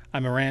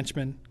 I'm a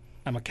ranchman,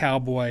 I'm a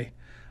cowboy,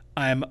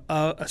 I'm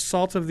a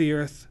salt of the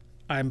earth,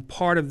 I'm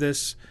part of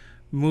this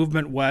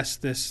movement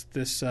West, this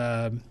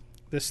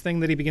thing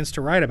that he begins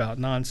to write about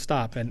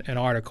nonstop in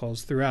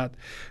articles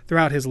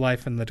throughout his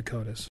life in the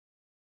Dakotas.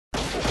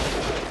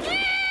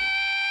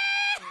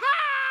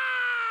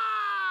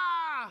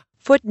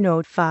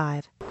 Footnote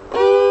 5.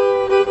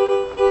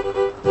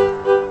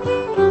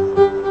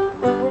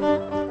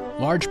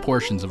 Large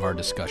portions of our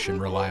discussion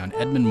rely on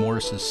Edmund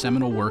Morris's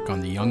seminal work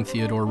on the young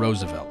Theodore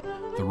Roosevelt,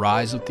 The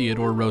Rise of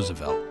Theodore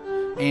Roosevelt,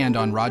 and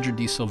on Roger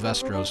D.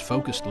 Silvestro's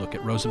focused look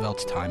at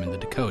Roosevelt's time in the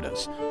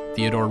Dakotas,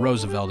 Theodore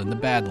Roosevelt in the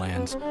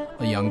Badlands,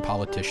 a young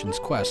politician's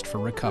quest for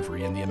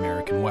recovery in the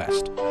American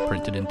West,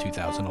 printed in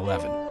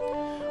 2011.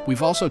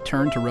 We've also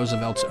turned to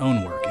Roosevelt's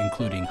own work,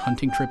 including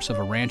Hunting Trips of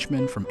a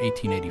Ranchman from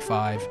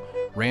 1885,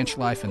 Ranch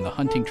Life and the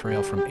Hunting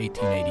Trail from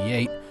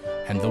 1888,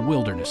 and The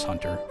Wilderness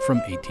Hunter from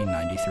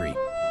 1893.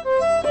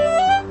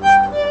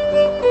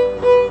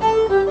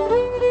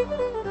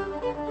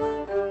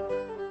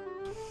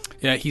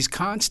 Yeah, he's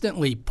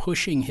constantly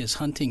pushing his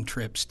hunting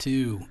trips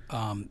to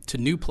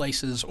new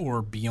places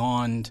or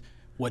beyond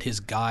what his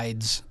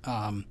guides.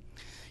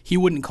 He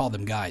wouldn't call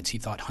them guides. He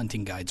thought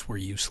hunting guides were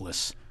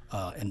useless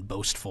and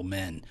boastful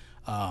men.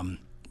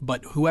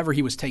 But whoever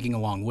he was taking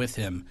along with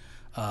him,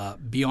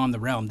 beyond the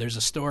realm, there's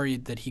a story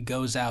that he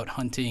goes out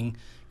hunting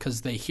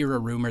because they hear a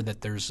rumor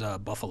that there's a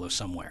buffalo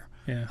somewhere.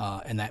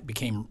 Yeah. And that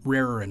became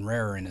rarer and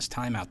rarer in his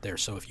time out there.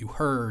 So if you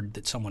heard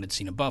that someone had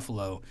seen a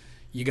buffalo,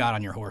 you got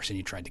on your horse and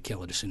you tried to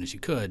kill it as soon as you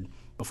could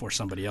before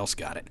somebody else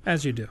got it.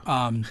 As you do.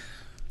 And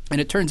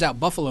it turns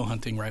out buffalo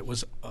hunting, right,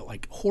 was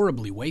like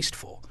horribly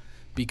wasteful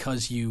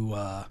because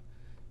the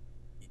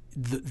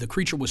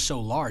creature was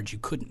so large you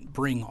couldn't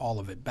bring all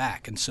of it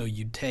back. And so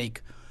you'd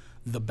take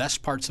the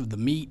best parts of the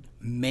meat,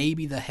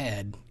 maybe the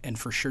head, and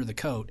for sure the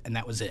coat, and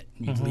that was it.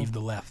 You'd leave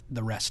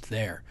the rest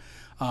there.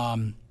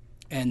 So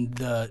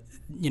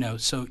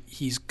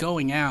he's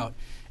going out,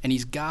 and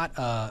he's got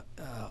a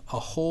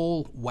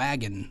whole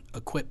wagon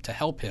equipped to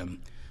help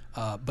him,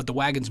 but the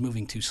wagon's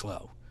moving too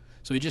slow.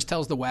 So he just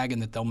tells the wagon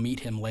that they'll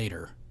meet him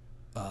later,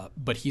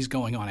 but he's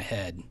going on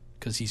ahead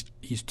because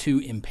he's too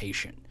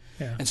impatient.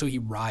 Yeah. And so he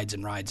rides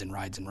and rides and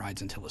rides and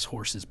rides until his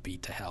horse is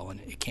beat to hell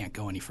and it can't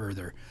go any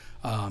further.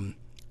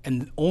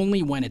 And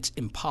only when it's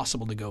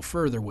impossible to go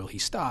further will he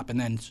stop, and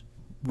then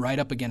right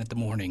up again at the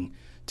morning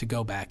to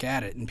go back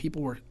at it. And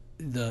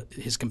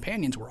his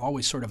companions were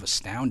always sort of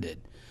astounded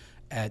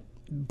at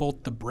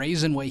both the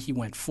brazen way he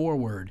went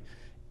forward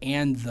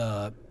and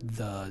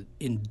the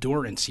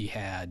endurance he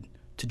had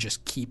to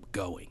just keep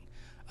going.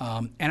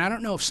 And I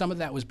don't know if some of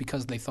that was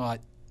because they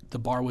thought the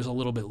bar was a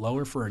little bit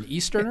lower for an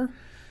Easterner,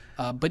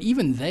 but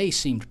even they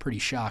seemed pretty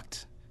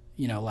shocked.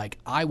 Like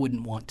I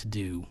wouldn't want to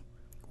do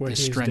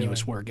this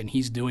strenuous work, and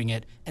he's doing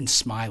it and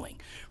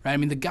smiling, right? I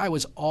mean, the guy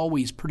was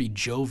always pretty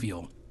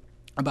jovial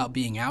about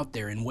being out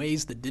there in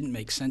ways that didn't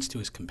make sense to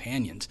his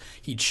companions.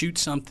 He'd shoot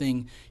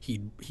something,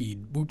 he'd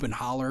whoop and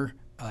holler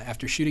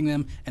after shooting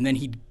them, and then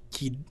he'd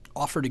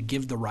offer to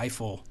give the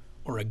rifle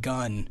or a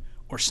gun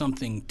or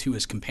something to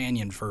his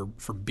companion for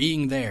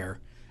being there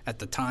at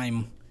the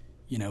time,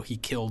 he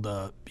killed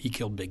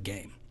big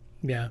game.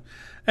 Yeah,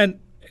 and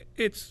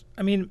it's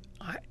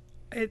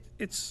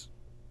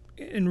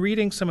in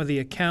reading some of the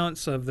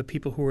accounts of the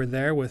people who were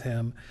there with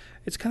him,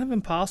 it's kind of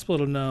impossible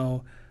to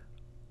know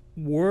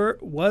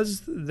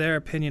was their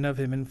opinion of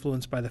him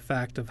influenced by the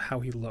fact of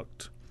how he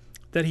looked,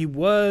 that he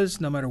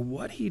was, no matter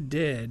what he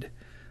did,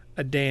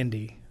 a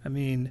dandy. I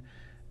mean,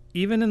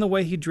 even in the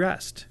way he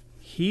dressed,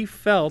 he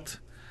felt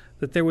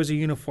that there was a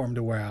uniform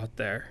to wear out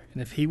there,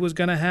 and if he was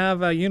going to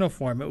have a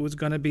uniform, it was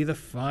going to be the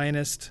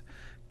finest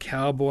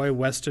cowboy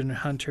Western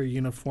hunter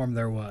uniform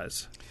there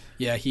was.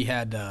 Yeah, he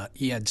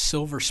had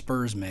silver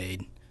spurs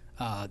made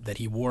that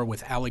he wore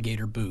with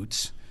alligator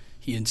boots.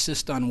 He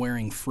insists on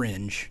wearing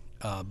fringe,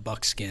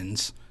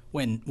 buckskins,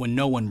 when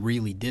no one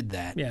really did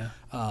that. Yeah.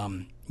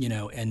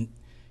 And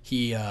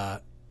he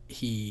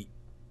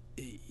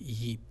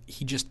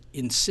just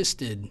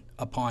insisted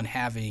upon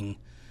having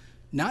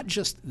not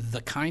just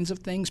the kinds of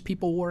things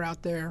people wore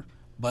out there,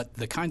 but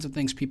the kinds of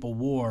things people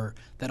wore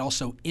that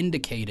also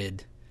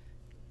indicated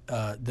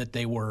that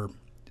they were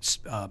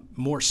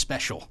more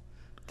special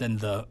than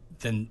the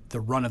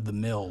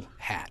run-of-the-mill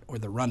hat or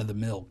the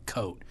run-of-the-mill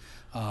coat.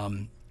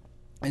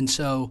 And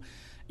so,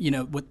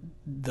 what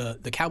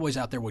the cowboys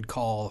out there would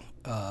call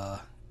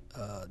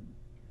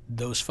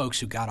those folks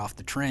who got off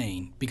the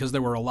train, because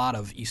there were a lot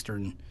of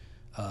Eastern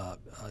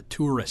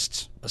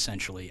tourists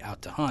essentially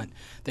out to hunt,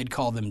 they'd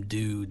call them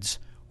dudes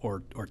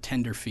or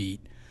tenderfeet.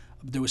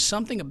 There was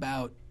something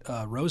about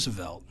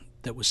Roosevelt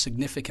that was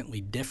significantly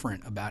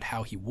different about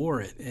how he wore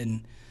it,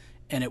 and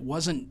it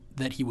wasn't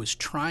that he was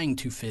trying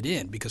to fit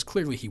in, because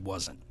clearly he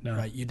wasn't. No.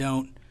 Right? You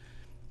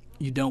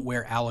don't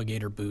wear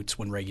alligator boots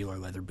when regular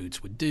leather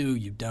boots would do.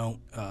 You don't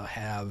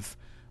have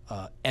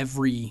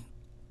every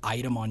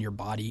item on your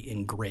body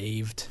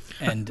engraved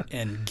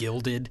and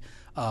gilded.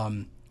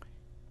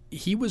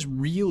 He was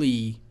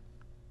really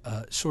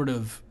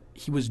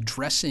he was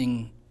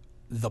dressing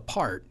the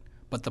part,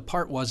 but the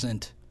part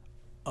wasn't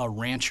a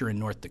rancher in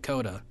North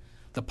Dakota.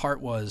 The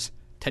part was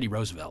Teddy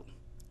Roosevelt,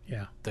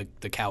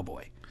 the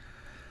cowboy.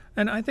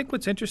 And I think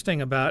what's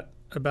interesting about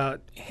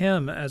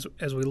him as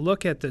we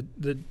look at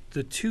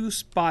the two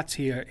spots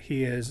he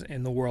is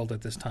in the world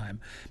at this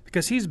time,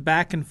 because he's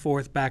back and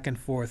forth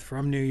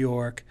from New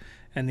York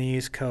and the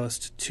East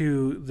Coast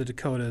to the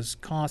Dakotas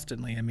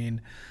constantly. I mean,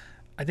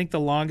 I think the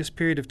longest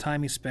period of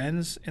time he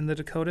spends in the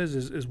Dakotas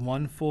is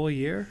 1 full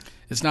year.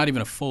 It's not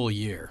even a full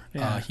year.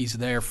 Yeah. He's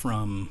there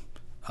from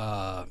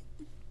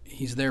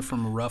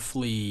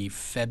roughly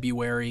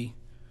February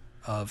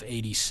of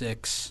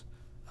 '86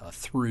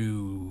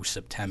 through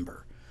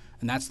September.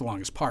 And that's the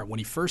longest part. When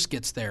he first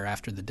gets there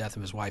after the death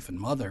of his wife and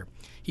mother,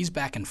 he's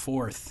back and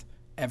forth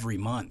every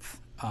month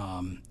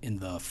in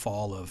the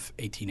fall of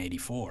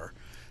 1884.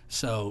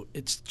 So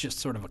it's just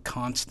sort of a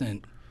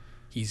constant.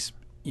 He's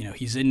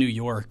he's in New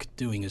York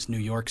doing his New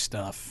York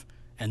stuff,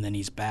 and then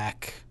he's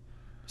back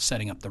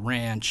setting up the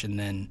ranch. And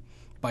then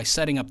by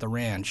setting up the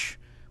ranch,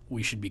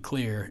 we should be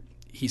clear,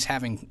 he's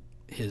having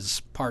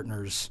his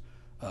partners,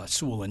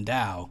 Sewell and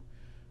Dow,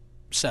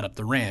 set up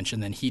the ranch,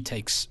 and then he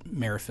takes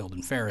Merrifield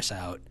and Ferris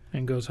out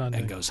and goes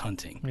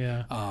hunting.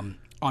 Yeah.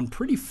 On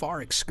pretty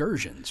far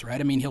excursions, right?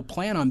 I mean, he'll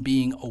plan on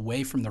being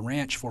away from the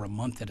ranch for a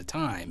month at a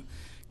time,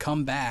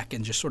 come back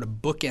and just sort of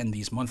bookend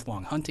these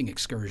month-long hunting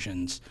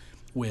excursions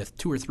with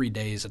 2 or 3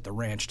 days at the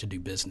ranch to do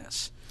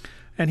business.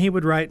 And he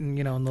would write in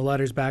the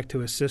letters back to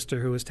his sister,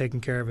 who was taking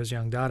care of his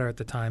young daughter at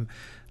the time,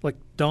 like,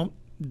 don't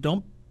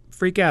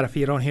freak out if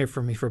you don't hear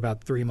from me for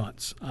about 3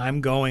 months. I'm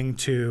going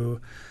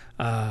to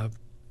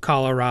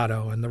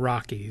Colorado and the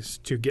Rockies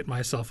to get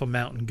myself a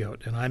mountain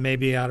goat, and I may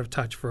be out of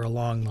touch for a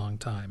long, long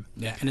time.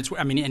 Yeah, and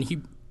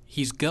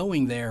he's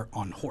going there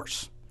on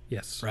horse.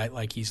 Yes. Right?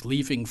 Like, he's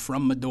leaving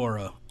from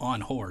Medora on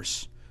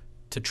horse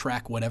to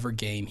track whatever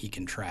game he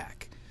can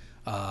track.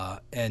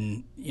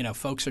 And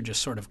folks are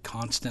just sort of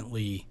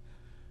constantly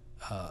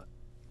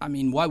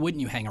why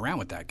wouldn't you hang around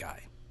with that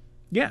guy?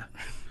 Yeah.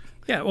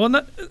 Yeah, well,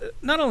 not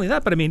only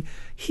that, but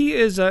he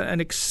is an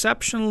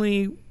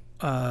exceptionally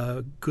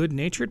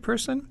good-natured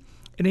person.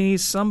 And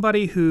he's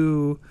somebody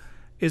who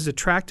is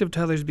attractive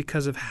to others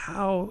because of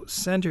how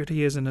centered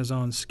he is in his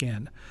own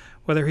skin.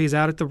 Whether he's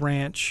out at the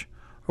ranch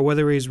or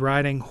whether he's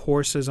riding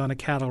horses on a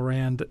cattle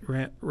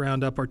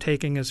roundup or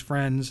taking his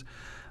friends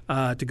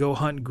to go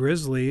hunt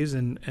grizzlies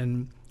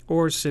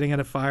or sitting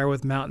at a fire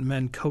with mountain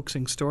men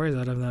coaxing stories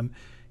out of them,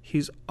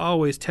 he's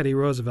always Teddy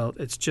Roosevelt.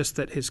 It's just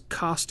that his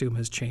costume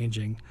is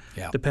changing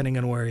depending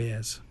on where he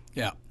is.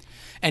 Yeah.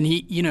 And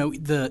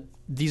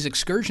these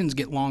excursions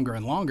get longer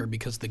and longer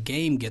because the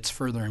game gets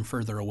further and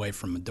further away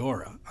from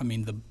Medora. I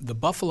mean, the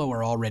buffalo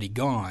are already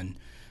gone,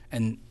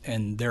 and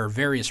there are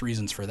various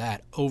reasons for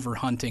that.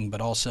 Overhunting,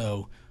 but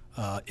also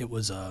it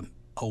was a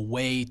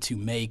way to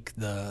make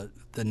the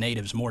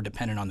natives more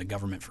dependent on the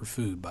government for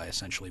food by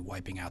essentially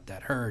wiping out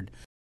that herd.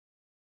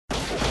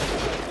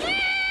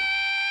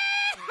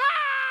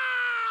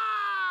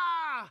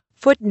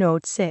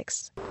 Footnote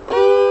 6.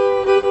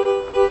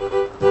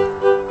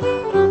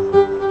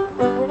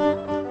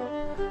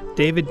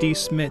 David D.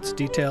 Smits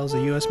details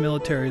the U.S.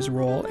 military's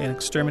role in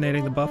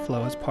exterminating the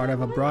buffalo as part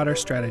of a broader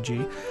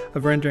strategy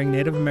of rendering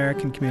Native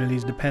American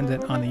communities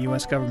dependent on the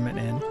U.S. government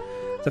in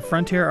The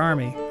Frontier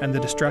Army and the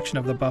Destruction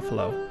of the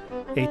Buffalo,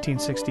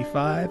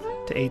 1865 to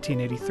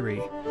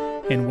 1883,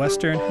 in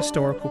Western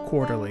Historical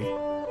Quarterly,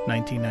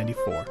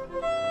 1994.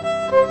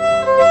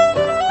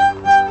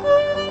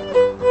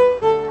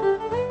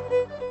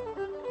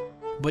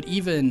 But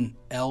even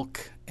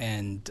elk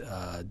and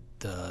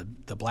the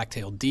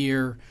black-tailed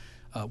deer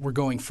were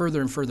going further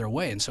and further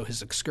away, and so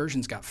his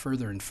excursions got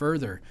further and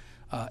further.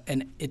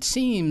 And it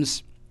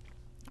seems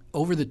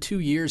over the 2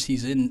 years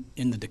he's in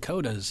the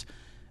Dakotas,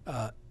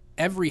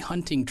 every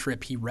hunting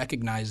trip he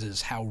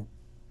recognizes how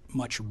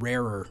much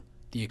rarer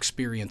the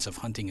experience of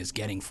hunting is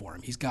getting for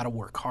him. He's got to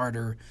work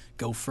harder,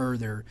 go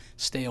further,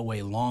 stay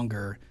away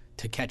longer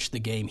to catch the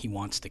game he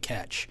wants to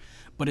catch.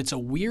 But it's a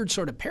weird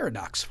sort of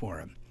paradox for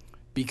him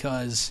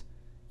because,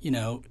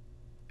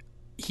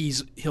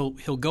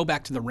 he'll go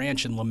back to the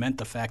ranch and lament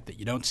the fact that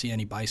you don't see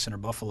any bison or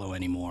buffalo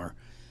anymore.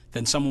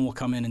 Then someone will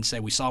come in and say,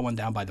 we saw one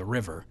down by the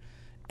river,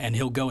 and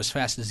he'll go as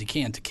fast as he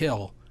can to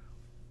kill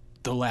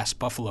the last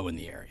buffalo in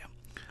the area.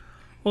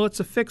 Well,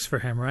 it's a fix for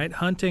him, right?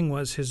 Hunting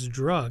was his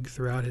drug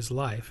throughout his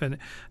life, and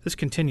this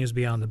continues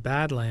beyond the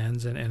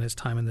Badlands and his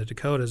time in the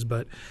Dakotas,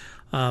 but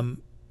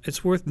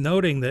it's worth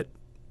noting that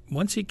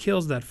once he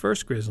kills that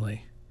first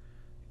grizzly,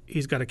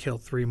 he's got to kill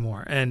 3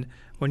 more. And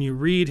when you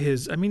read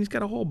he's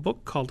got a whole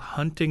book called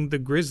Hunting the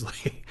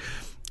Grizzly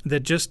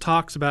that just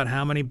talks about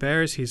how many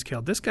bears he's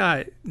killed. This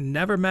guy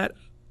never met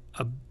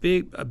a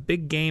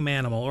big game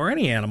animal or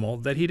any animal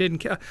that he didn't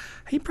kill.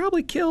 He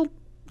probably killed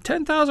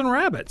 10,000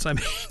 rabbits.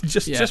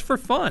 Just for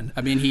fun.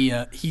 I mean,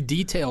 he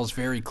details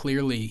very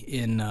clearly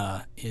in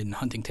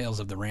Hunting Tales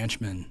of the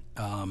Ranchman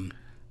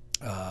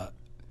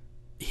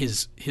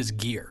his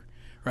gear.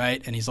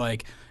 Right? And he's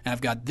like, I've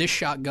got this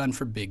shotgun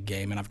for big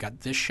game, and I've got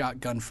this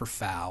shotgun for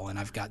fowl, and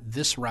I've got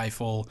this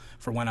rifle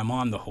for when I'm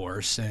on the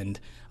horse, and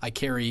I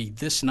carry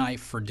this knife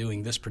for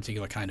doing this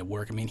particular kind of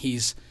work. I mean,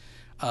 it's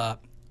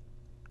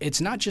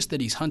not just that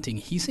he's hunting,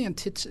 he's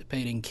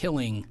anticipating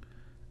killing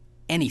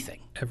anything.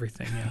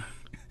 Everything, yeah.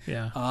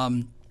 Yeah.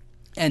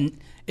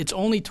 And it's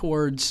only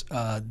towards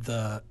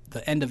the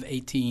end of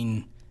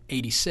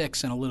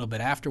 1886 and a little bit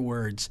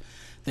afterwards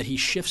that he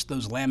shifts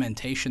those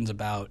lamentations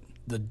about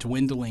the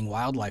dwindling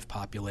wildlife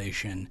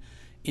population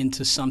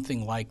into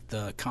something like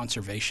the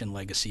conservation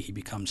legacy he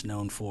becomes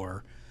known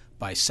for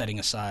by setting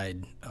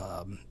aside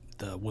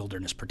the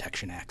Wilderness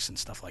Protection Acts and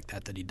stuff like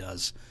that he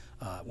does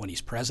when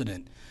he's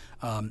president.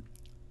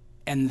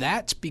 And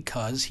that's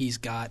because he's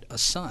got a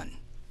son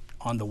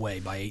on the way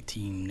by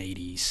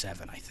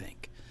 1887, I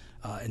think.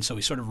 And so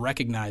he sort of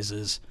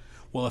recognizes,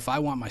 well, if I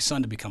want my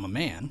son to become a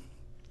man,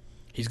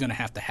 he's going to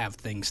have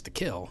things to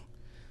kill.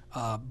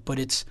 But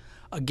it's,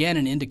 again,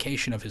 an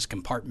indication of his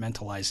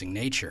compartmentalizing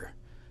nature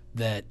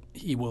that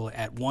he will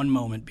at one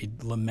moment be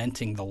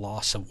lamenting the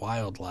loss of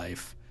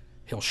wildlife.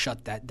 He'll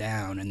shut that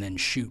down and then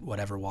shoot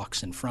whatever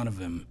walks in front of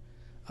him,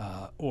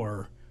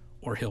 or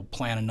he'll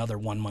plan another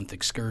 1-month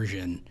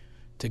excursion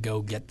to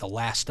go get the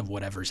last of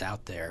whatever's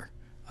out there,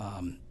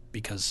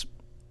 because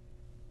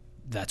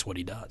that's what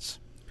he does.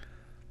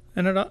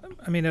 And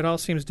it all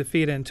seems to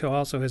feed into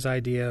also his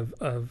idea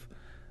of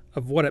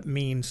what it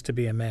means to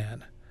be a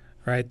man,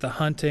 right? The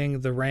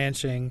hunting, the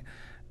ranching,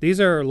 these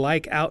are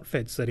like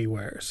outfits that he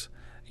wears,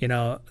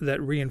 that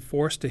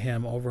reinforce to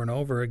him over and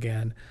over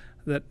again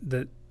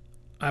that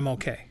I'm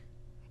okay.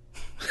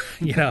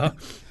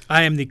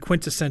 I am the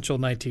quintessential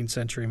 19th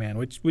century man,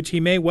 which he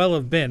may well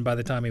have been by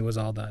the time he was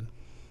all done.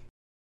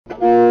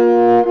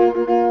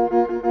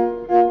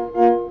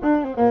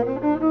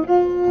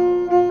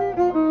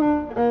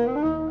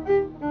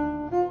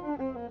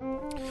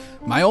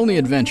 My only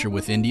adventure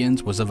with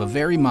Indians was of a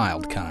very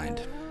mild kind.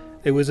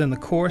 It was in the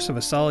course of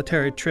a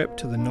solitary trip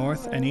to the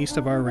north and east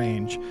of our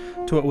range,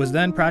 to what was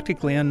then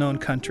practically unknown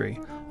country,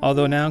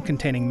 although now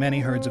containing many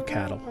herds of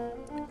cattle.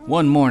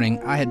 One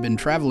morning, I had been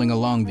traveling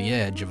along the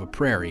edge of a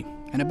prairie,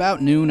 and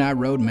about noon I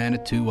rode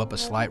Manitou up a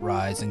slight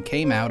rise and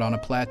came out on a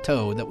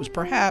plateau that was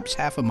perhaps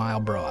half a mile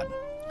broad.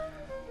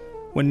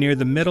 When near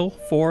the middle,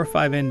 4 or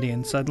 5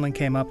 Indians suddenly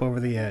came up over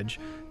the edge,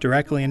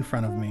 directly in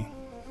front of me.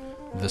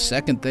 The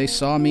second they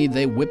saw me,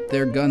 they whipped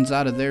their guns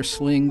out of their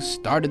slings,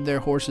 started their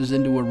horses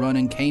into a run,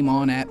 and came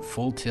on at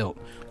full tilt,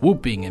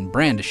 whooping and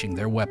brandishing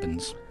their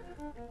weapons.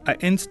 I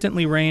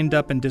instantly reined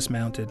up and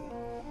dismounted.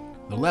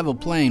 The level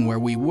plain where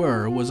we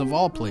were was of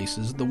all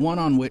places the one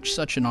on which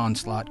such an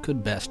onslaught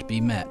could best be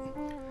met.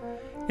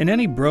 In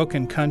any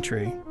broken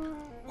country,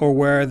 or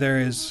where there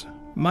is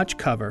much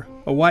cover,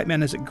 a white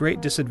man is at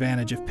great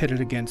disadvantage if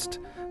pitted against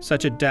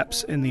such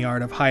adepts in the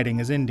art of hiding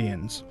as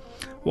Indians,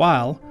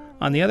 while,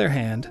 on the other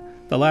hand,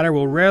 the latter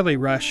will rarely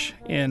rush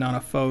in on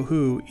a foe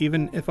who,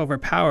 even if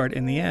overpowered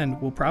in the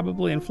end, will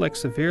probably inflict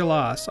severe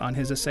loss on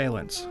his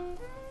assailants.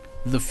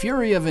 The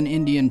fury of an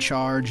Indian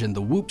charge and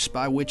the whoops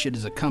by which it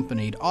is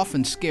accompanied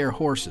often scare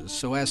horses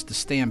so as to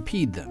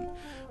stampede them,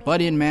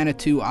 but in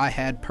Manitou I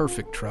had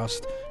perfect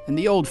trust, and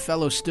the old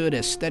fellow stood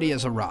as steady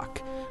as a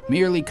rock,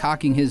 merely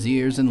cocking his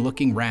ears and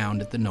looking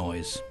round at the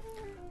noise.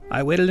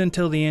 I waited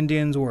until the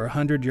Indians were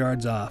 100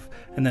 yards off,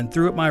 and then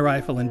threw up my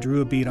rifle and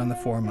drew a bead on the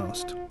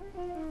foremost.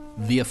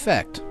 The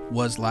effect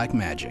was like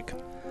magic.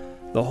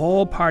 The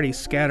whole party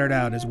scattered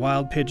out as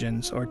wild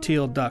pigeons or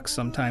teal ducks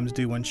sometimes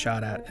do when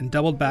shot at, and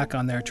doubled back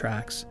on their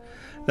tracks,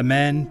 the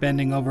men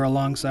bending over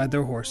alongside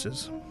their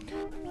horses.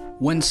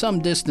 When some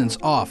distance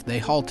off, they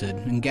halted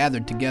and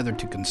gathered together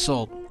to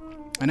consult,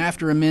 and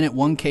after a minute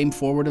one came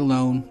forward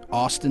alone,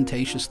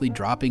 ostentatiously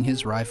dropping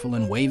his rifle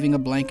and waving a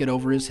blanket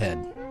over his head.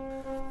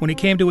 When he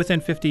came to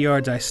within 50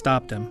 yards, I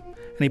stopped him,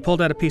 and he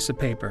pulled out a piece of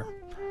paper.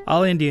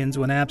 All Indians,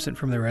 when absent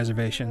from their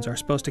reservations, are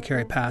supposed to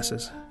carry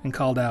passes, and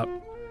called out,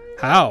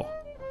 "How?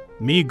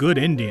 Me good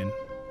Indian."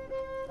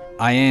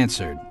 I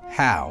answered,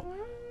 "How?"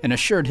 and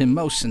assured him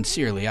most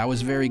sincerely I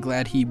was very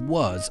glad he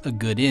was a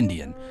good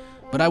Indian,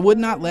 but I would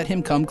not let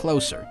him come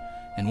closer,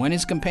 and when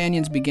his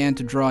companions began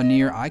to draw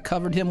near, I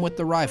covered him with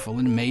the rifle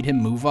and made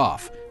him move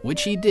off,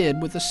 which he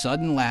did with a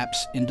sudden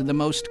lapse into the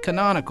most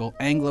canonical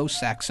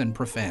Anglo-Saxon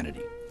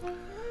profanity.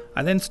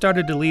 I then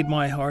started to lead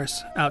my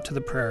horse out to the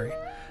prairie,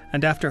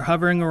 and after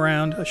hovering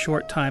around a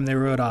short time they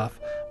rode off,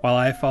 while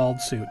I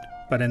followed suit,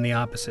 but in the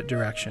opposite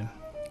direction.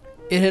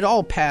 It had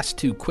all passed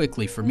too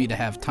quickly for me to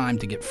have time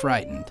to get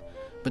frightened,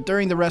 but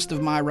during the rest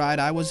of my ride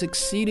I was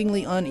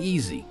exceedingly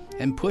uneasy,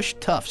 and pushed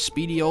tough,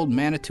 speedy old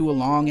Manitou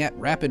along at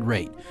rapid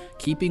rate,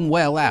 keeping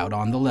well out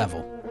on the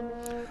level.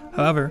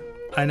 However,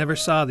 I never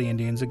saw the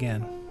Indians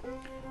again.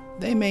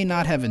 They may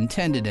not have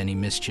intended any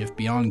mischief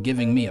beyond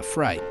giving me a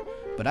fright,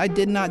 but I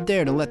did not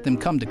dare to let them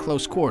come to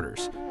close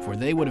quarters, for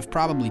they would have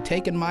probably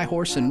taken my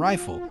horse and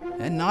rifle,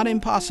 and not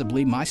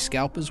impossibly my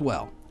scalp as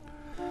well.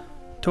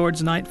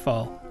 Towards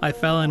nightfall, I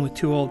fell in with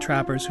 2 old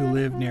trappers who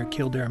lived near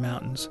Kildare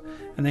Mountains,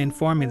 and they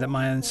informed me that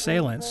my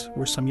assailants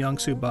were some young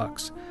Sioux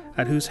bucks,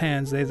 at whose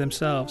hands they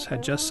themselves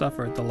had just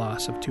suffered the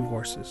loss of 2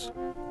 horses.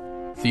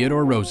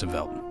 Theodore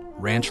Roosevelt,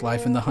 Ranch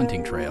Life and the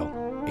Hunting Trail,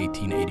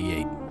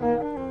 1888.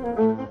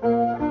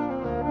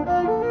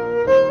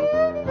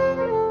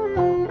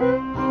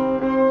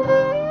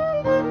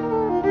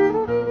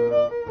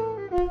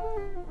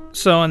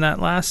 So in that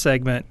last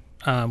segment,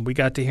 we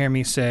got to hear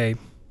me say,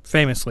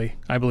 famously,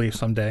 I believe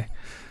someday,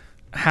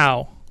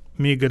 "How?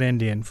 Me a good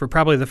Indian," for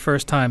probably the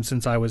first time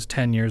since I was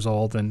 10 years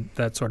old, and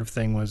that sort of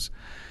thing was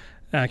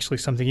actually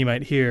something you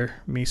might hear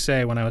me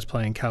say when I was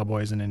playing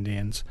Cowboys and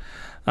Indians.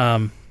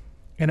 And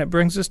it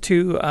brings us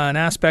to an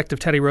aspect of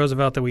Teddy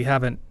Roosevelt that we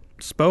haven't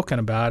spoken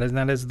about, and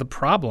that is the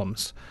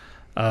problems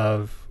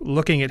of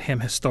looking at him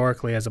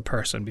historically as a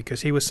person,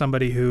 because he was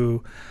somebody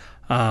who,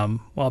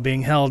 while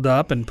being held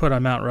up and put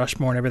on Mount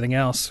Rushmore and everything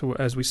else,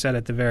 as we said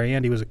at the very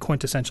end, he was a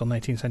quintessential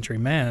 19th century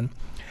man.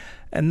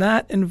 And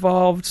that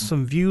involved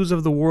some views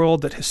of the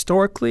world that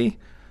historically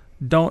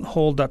don't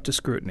hold up to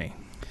scrutiny.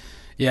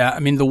 Yeah, I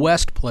mean, the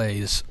West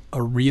plays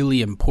a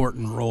really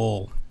important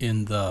role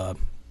in the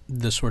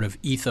the sort of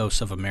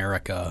ethos of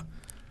America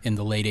in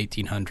the late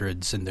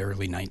 1800s and the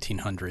early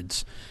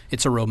 1900s.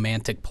 It's a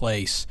romantic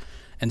place,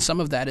 and some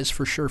of that is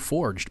for sure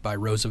forged by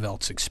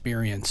Roosevelt's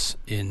experience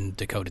in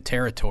Dakota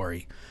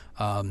Territory.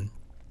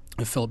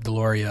 Philip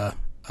Deloria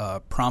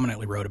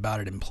prominently wrote about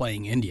it in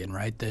Playing Indian,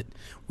 right? That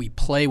we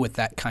play with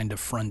that kind of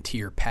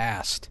frontier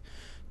past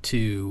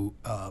to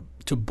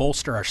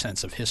bolster our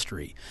sense of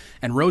history.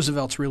 And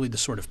Roosevelt's really the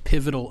sort of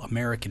pivotal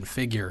American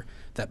figure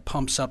that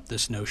pumps up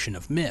this notion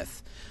of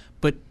myth.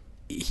 But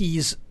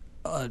he's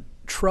a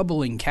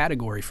troubling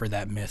category for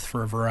that myth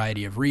for a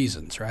variety of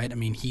reasons, right? I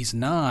mean, he's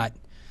not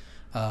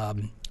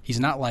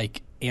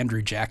like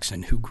Andrew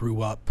Jackson, who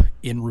grew up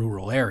in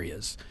rural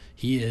areas.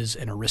 He is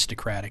an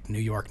aristocratic New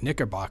York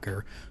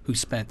Knickerbocker who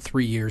spent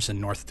 3 years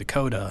in North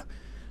Dakota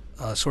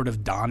sort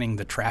of donning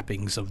the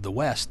trappings of the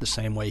West the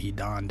same way he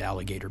donned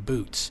alligator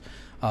boots.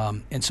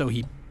 And so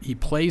he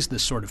plays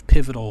this sort of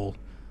pivotal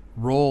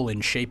role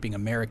in shaping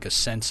America's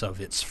sense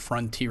of its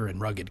frontier and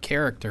rugged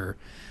character.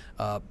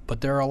 But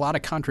there are a lot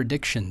of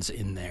contradictions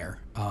in there,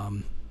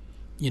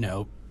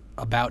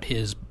 about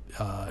his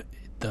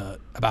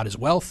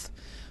wealth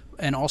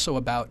and also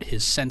about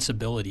his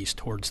sensibilities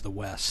towards the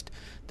West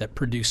that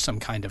produce some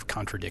kind of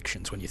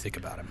contradictions when you think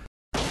about him.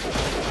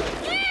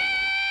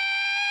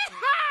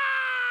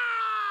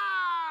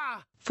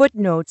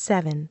 Footnote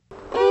 7.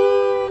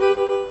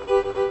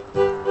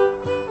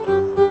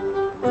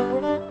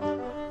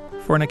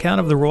 For an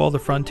account of the role the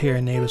frontier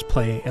and natives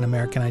play in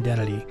American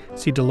identity,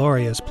 see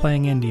Deloria's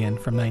Playing Indian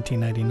from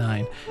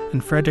 1999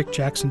 and Frederick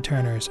Jackson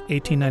Turner's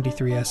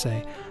 1893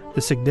 essay,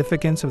 The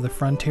Significance of the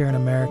Frontier in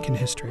American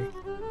History.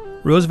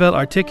 Roosevelt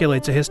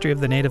articulates a history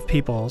of the native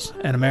peoples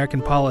and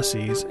American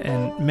policies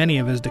in many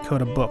of his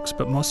Dakota books,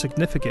 but most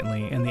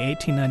significantly in the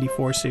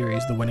 1894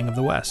 series The Winning of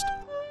the West.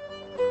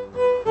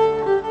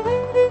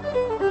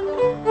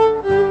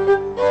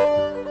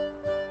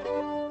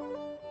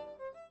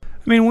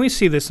 I mean, we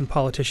see this in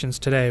politicians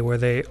today where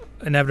they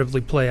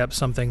inevitably play up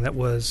something that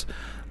was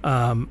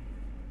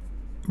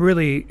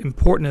really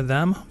important to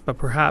them, but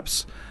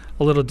perhaps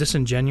a little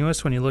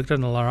disingenuous when you look at it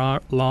in the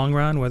long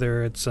run,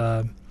 whether it's,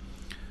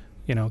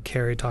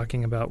 Kerry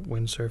talking about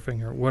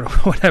windsurfing or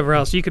whatever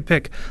else. You could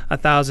pick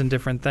 1,000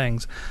 different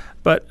things.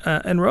 But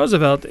in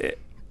Roosevelt,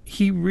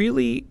 he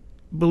really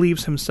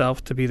believes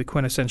himself to be the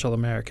quintessential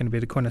American, to be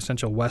the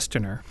quintessential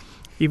Westerner,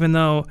 even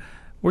though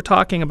we're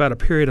talking about a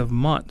period of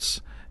months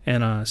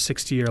in a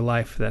 60-year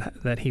life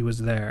that he was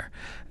there.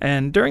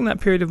 And during that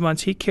period of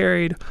months, he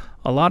carried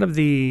a lot of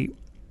the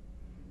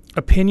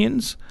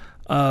opinions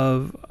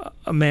of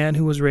a man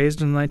who was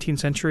raised in the 19th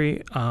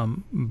century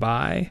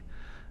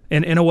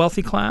in a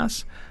wealthy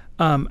class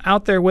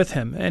out there with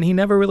him, and he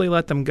never really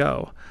let them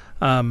go.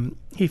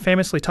 He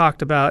famously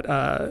talked about,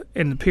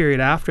 in the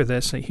period after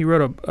this, he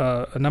wrote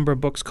a number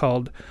of books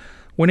called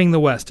Winning the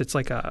West. It's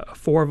like a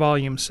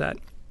 4-volume set,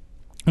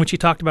 which he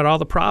talked about all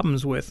the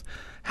problems with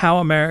how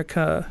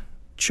America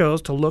chose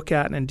to look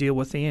at and deal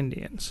with the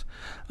Indians.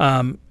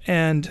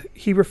 And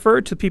he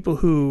referred to people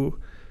who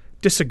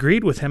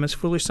disagreed with him as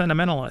foolish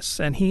sentimentalists.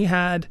 And he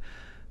had,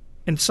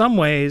 in some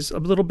ways, a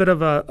little bit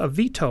of a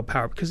veto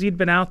power because he'd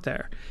been out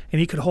there and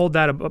he could hold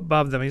that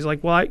above them. He's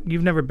like, well,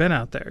 you've never been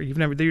out there.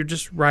 You're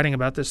just writing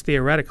about this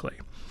theoretically.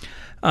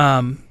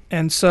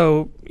 And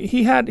so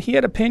he had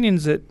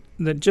opinions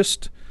that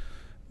just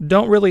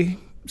don't really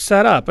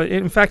set up.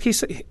 In fact, he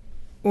said,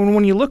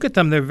 when you look at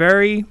them, they're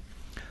very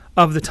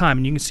of the time,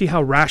 and you can see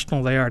how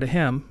rational they are to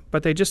him,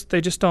 but they just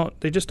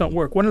don't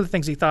work. One of the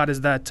things he thought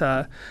is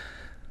that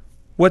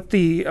what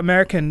the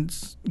American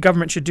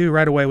government should do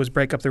right away was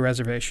break up the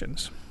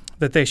reservations,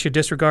 that they should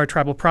disregard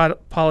tribal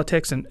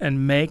politics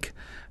and make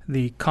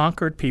the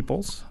conquered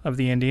peoples of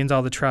the Indians,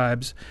 all the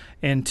tribes,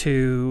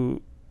 into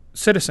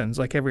citizens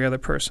like every other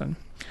person.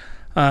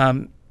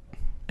 And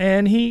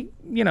he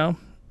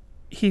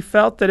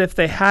felt that if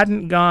they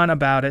hadn't gone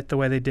about it the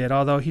way they did,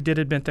 although he did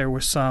admit there were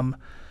some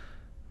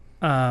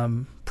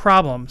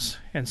problems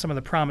in some of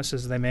the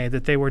promises they made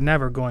that they were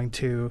never going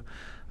to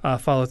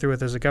follow through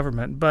with as a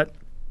government. But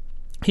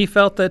he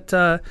felt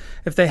that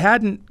if they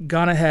hadn't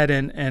gone ahead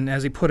and,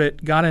 as he put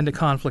it, got into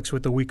conflicts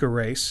with the weaker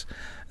race,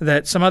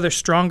 that some other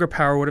stronger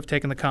power would have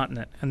taken the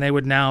continent, and they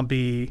would now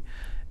be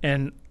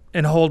in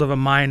hold of a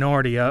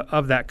minority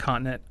of that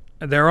continent,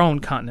 their own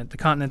continent, the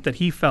continent that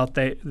he felt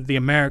the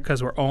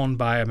Americas were owned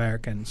by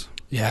Americans.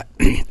 Yeah,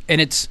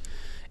 and it's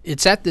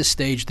at this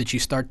stage that you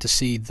start to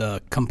see the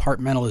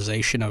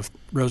compartmentalization of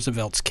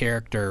Roosevelt's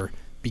character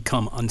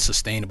become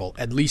unsustainable,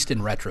 at least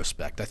in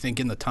retrospect. I think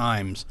in the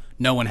times,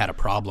 no one had a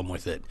problem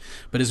with it.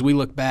 But as we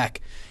look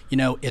back,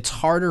 it's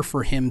harder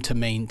for him to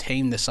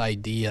maintain this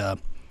idea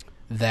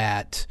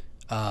that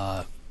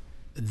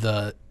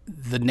the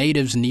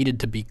natives needed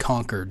to be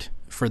conquered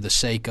for the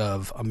sake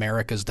of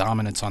America's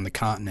dominance on the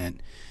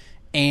continent,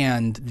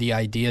 and the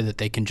idea that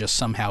they can just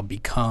somehow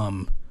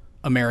become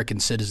American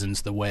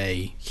citizens the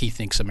way he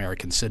thinks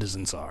American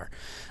citizens are.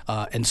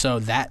 And so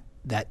that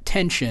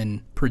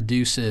tension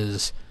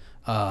produces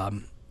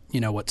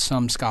what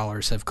some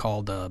scholars have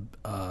called a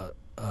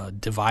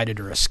divided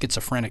or a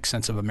schizophrenic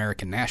sense of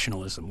American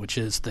nationalism, which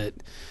is that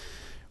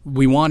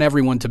we want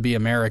everyone to be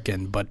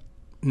American, but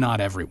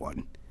not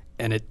everyone.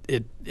 And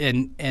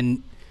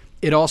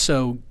it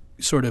also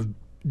sort of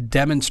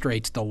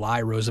demonstrates the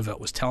lie Roosevelt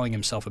was telling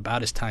himself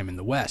about his time in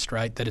the West,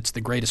 right? That it's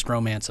the greatest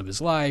romance of his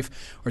life,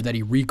 or that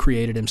he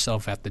recreated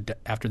himself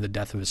after the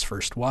death of his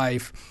first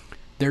wife.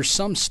 There's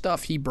some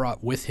stuff he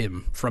brought with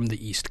him from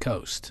the East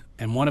Coast,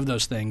 and one of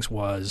those things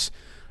was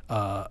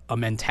a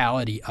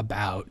mentality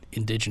about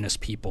indigenous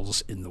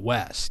peoples in the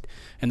West.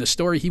 And the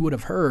story he would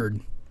have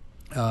heard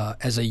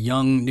as a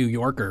young New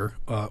Yorker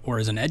or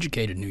as an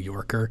educated New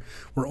Yorker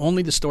were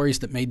only the stories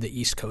that made the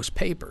East Coast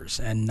papers.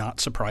 And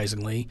not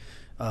surprisingly,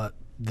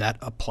 that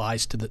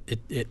applies to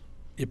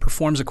it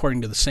performs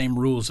according to the same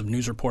rules of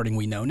news reporting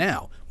we know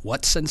now.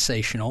 What's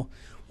sensational?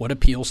 What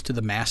appeals to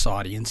the mass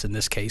audience, in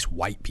this case,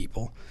 white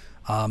people?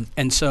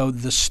 And so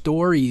the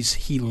stories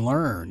he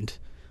learned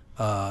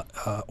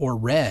or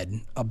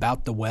read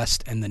about the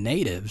West and the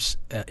natives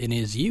in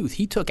his youth,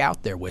 he took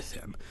out there with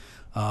him,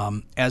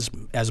 as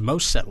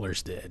most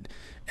settlers did.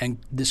 And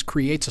this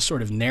creates a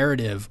sort of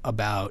narrative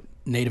about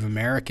Native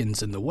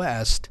Americans in the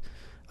West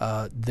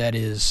that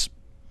is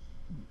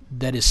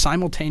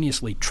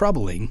simultaneously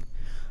troubling,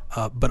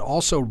 but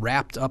also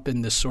wrapped up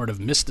in this sort of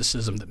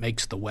mysticism that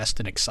makes the West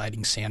an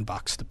exciting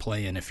sandbox to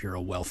play in if you're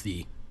a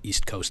wealthy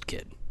East Coast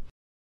kid.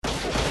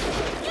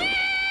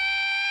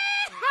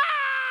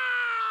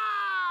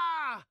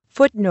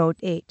 Footnote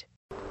 8.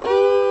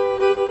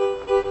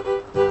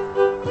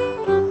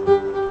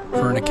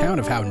 For an account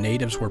of how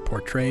natives were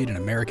portrayed in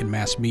American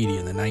mass media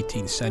in the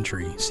 19th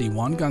century, see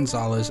Juan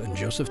Gonzalez and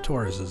Joseph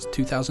Torres'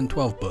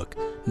 2012 book,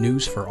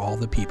 News for All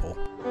the People.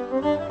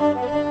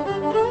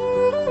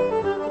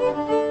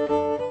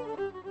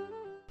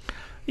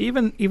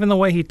 Even the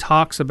way he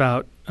talks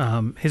about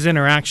his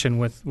interaction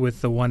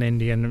with the one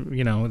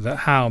Indian, the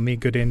how, me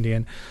good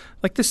Indian,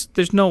 like this,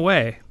 there's no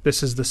way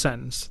this is the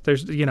sentence.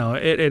 There's,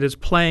 it is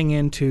playing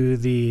into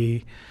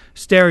the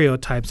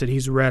stereotypes that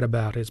he's read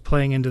about. It's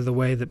playing into the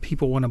way that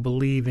people want to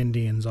believe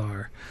Indians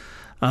are.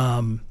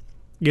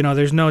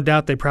 There's no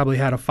doubt they probably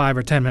had a 5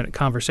 or 10 minute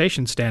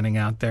conversation standing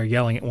out there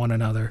yelling at one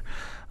another.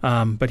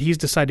 But he's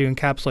decided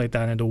to encapsulate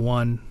that into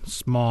one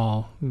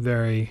small,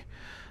 very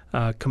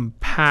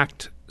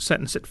compact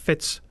sentence that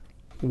fits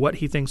what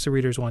he thinks the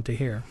readers want to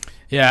hear.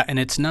 Yeah, and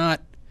it's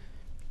not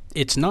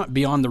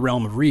beyond the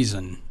realm of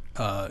reason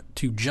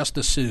to just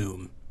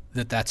assume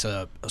that that's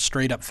a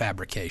straight-up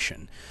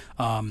fabrication.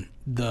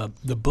 The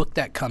book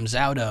that comes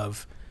out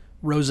of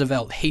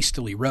Roosevelt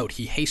hastily wrote.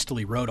 He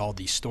hastily wrote all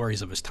these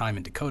stories of his time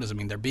in Dakotas. I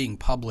mean, they're being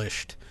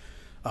published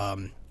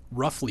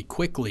roughly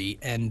quickly,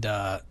 and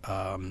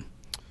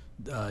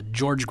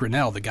George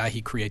Grinnell, the guy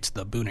he creates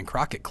the Boone and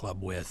Crockett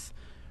Club with,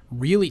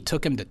 really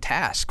took him to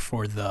task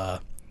for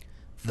the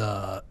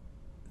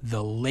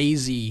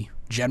lazy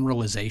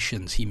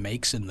generalizations he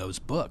makes in those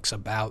books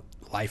about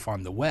life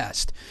on the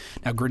West.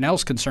 Now,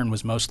 Grinnell's concern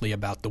was mostly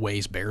about the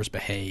ways bears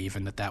behave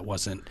and that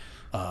wasn't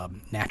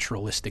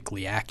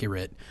naturalistically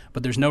accurate,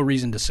 but there's no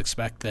reason to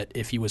suspect that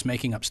if he was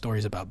making up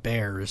stories about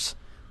bears,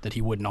 that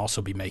he wouldn't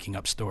also be making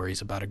up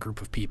stories about a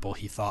group of people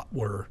he thought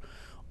were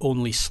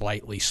only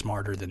slightly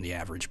smarter than the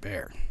average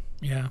bear.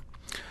 Yeah.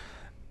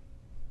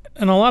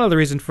 And a lot of the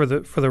reason for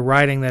the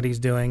writing that he's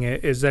doing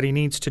is that he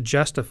needs to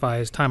justify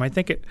his time. I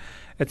think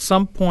at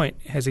some point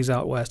as he's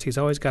out west, he's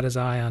always got his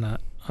eye on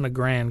a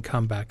grand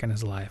comeback in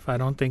his life. I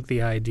don't think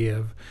the idea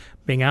of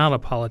being out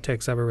of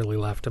politics ever really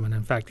left him, and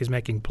in fact, he's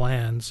making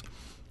plans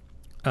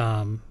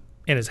in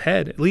his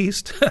head, at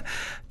least,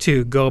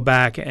 to go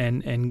back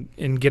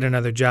and get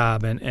another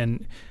job.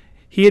 And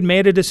he had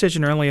made a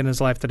decision early in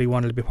his life that he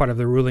wanted to be part of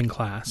the ruling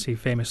class. He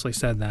famously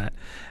said that,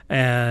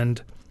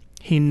 and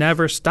he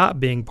never stopped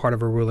being part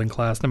of a ruling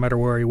class, no matter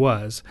where he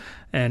was.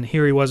 And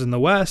here he was in the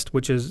West,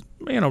 which is,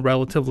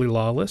 relatively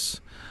lawless,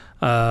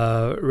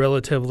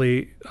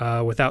 relatively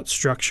without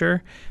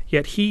structure.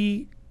 Yet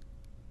he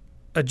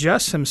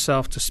adjusts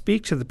himself to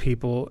speak to the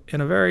people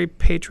in a very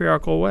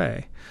patriarchal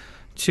way.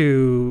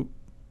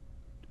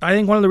 I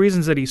think one of the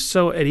reasons that he's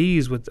so at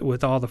ease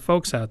with all the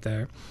folks out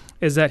there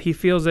is that he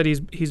feels that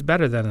he's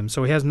better than them.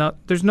 So he has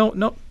there's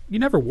no you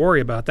never worry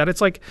about that.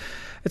 It's like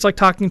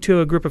talking to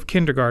a group of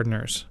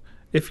kindergartners.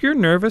 If you're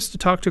nervous to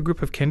talk to a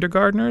group of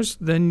kindergartners,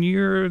 then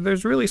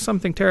there's really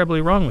something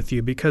terribly wrong with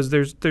you, because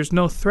there's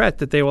no threat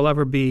that they will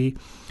ever be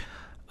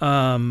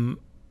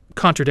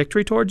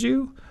contradictory towards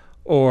you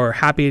or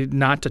happy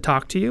not to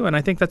talk to you. And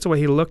I think that's the way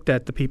he looked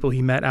at the people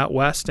he met out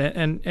west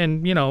and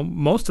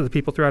most of the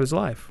people throughout his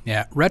life.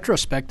 Yeah.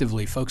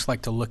 Retrospectively, folks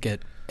like to look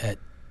at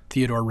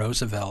Theodore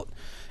Roosevelt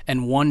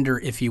and wonder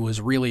if he was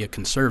really a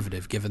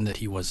conservative, given that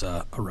he was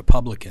a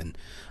Republican,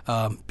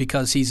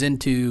 because he's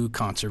into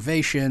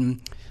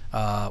conservation,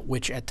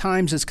 which at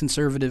times is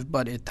conservative,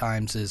 but at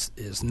times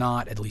is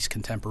not, at least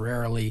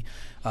contemporarily.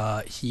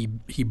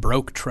 He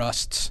broke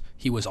trusts.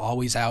 He was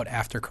always out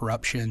after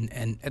corruption.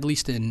 And at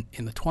least in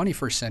the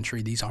 21st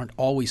century, these aren't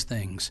always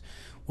things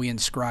we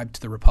inscribe to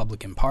the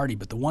Republican Party.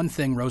 But the one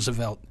thing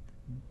Roosevelt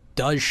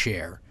does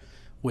share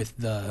with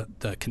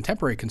the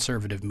contemporary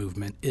conservative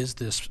movement is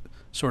this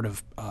sort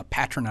of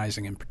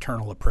patronizing and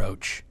paternal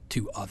approach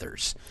to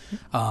others.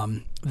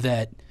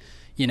 That,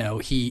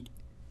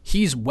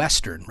 he's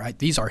Western, right?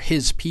 These are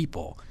his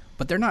people,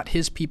 but they're not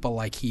his people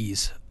like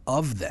he's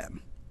of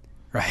them,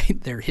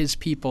 right? They're his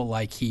people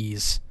like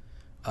he's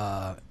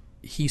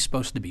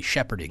supposed to be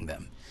shepherding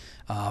them.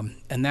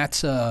 And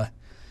that's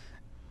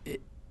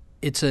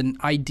it's an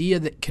idea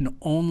that can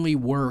only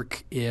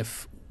work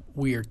if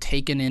we are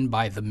taken in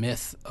by the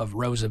myth of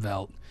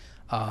Roosevelt,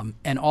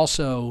 and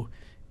also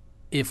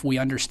if we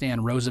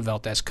understand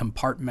Roosevelt as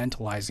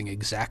compartmentalizing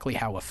exactly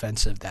how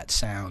offensive that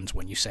sounds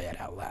when you say it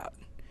out loud.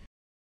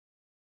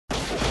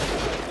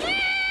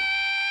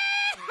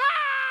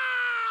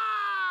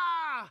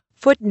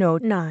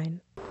 Footnote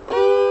 9.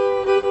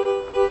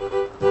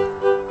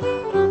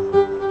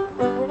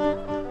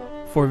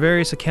 For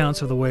various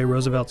accounts of the way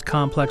Roosevelt's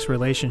complex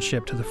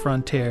relationship to the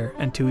frontier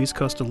and to East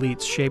Coast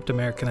elites shaped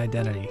American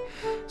identity,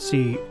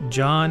 see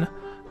John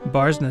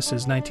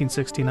Barsness's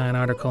 1969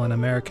 article in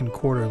American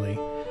Quarterly,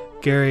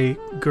 Gary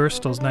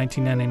Gerstl's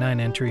 1999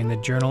 entry in the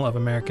Journal of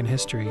American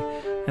History,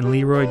 and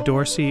Leroy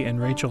Dorsey and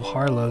Rachel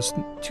Harlow's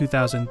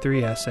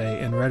 2003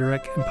 essay in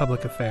Rhetoric and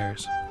Public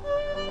Affairs.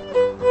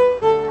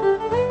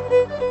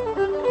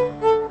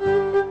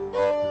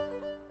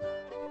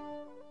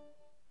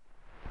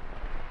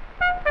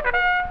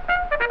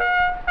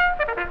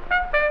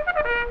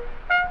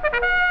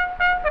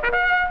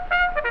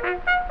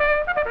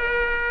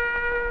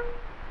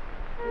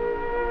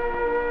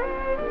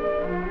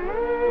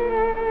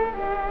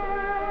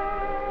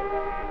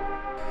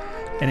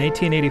 In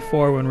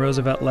 1884, when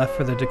Roosevelt left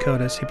for the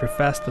Dakotas, he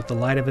professed that the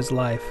light of his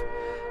life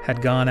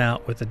had gone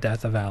out with the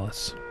death of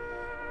Alice.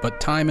 But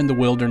time in the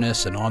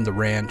wilderness and on the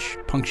ranch,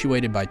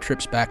 punctuated by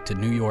trips back to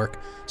New York,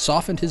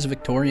 softened his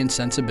Victorian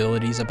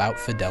sensibilities about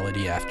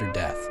fidelity after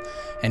death,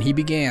 and he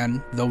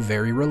began, though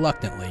very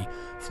reluctantly,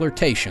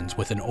 flirtations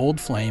with an old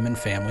flame and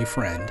family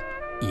friend,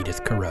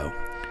 Edith Carow.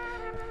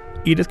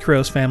 Edith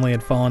Carow's family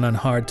had fallen on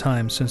hard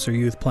times since her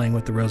youth playing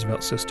with the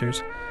Roosevelt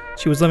sisters.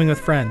 She was living with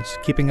friends,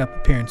 keeping up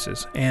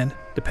appearances, and,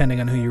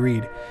 depending on who you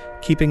read,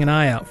 keeping an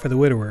eye out for the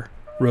widower,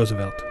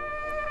 Roosevelt.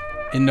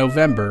 In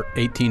November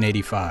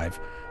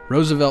 1885,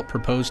 Roosevelt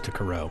proposed to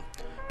Carow,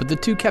 but the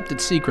two kept it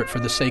secret for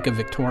the sake of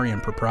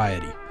Victorian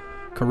propriety.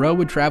 Carow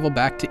would travel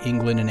back to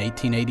England in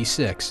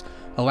 1886,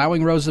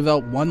 allowing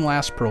Roosevelt one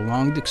last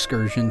prolonged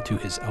excursion to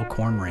his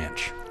Elkhorn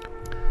ranch.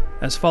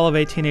 As fall of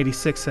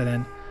 1886 set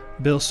in,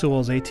 Bill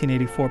Sewell's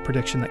 1884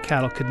 prediction that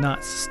cattle could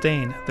not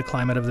sustain the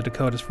climate of the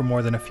Dakotas for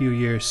more than a few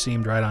years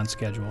seemed right on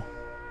schedule.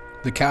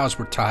 The cows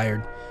were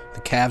tired, the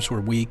calves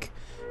were weak,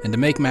 and to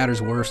make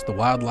matters worse, the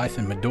wildlife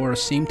in Medora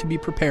seemed to be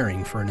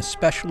preparing for an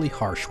especially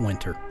harsh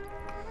winter.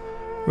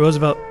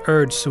 Roosevelt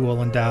urged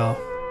Sewell and Dow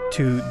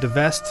to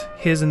divest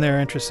his and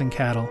their interests in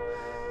cattle,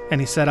 and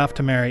he set off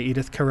to marry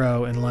Edith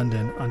Carow in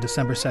London on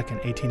December 2,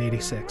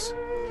 1886.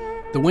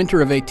 The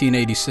winter of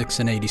 1886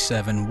 and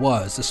 87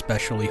 was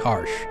especially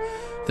harsh.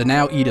 The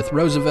now Edith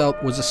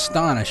Roosevelt was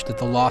astonished at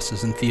the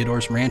losses in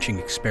Theodore's ranching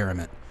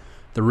experiment.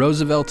 The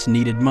Roosevelts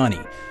needed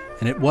money,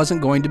 and it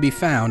wasn't going to be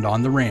found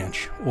on the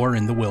ranch or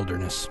in the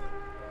wilderness.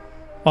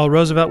 While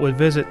Roosevelt would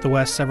visit the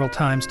West several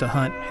times to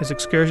hunt, his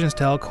excursions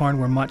to Elkhorn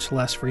were much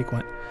less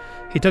frequent.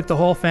 He took the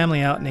whole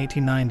family out in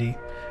 1890.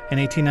 In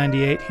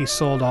 1898, he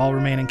sold all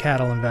remaining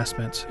cattle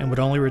investments and would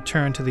only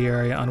return to the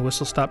area on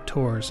whistle-stop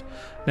tours,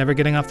 never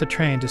getting off the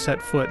train to set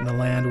foot in the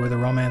land where the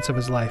romance of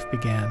his life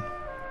began.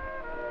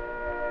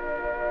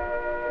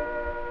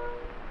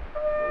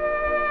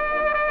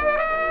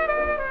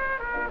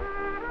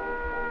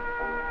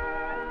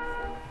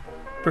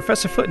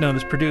 Professor Footnote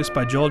is produced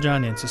by Joel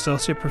Jonians,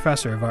 Associate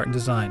Professor of Art and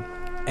Design.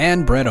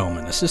 And Brett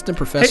Oman, Assistant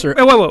Professor...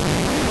 Hey, whoa.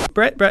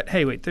 Brett,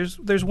 hey, wait.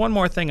 There's one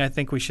more thing I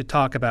think we should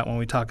talk about when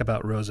we talk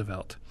about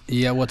Roosevelt.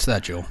 Yeah, what's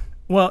that, Joel?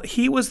 Well,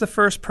 he was the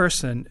first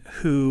person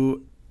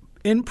who,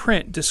 in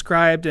print,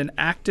 described an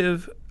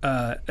active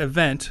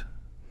event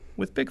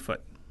with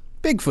Bigfoot.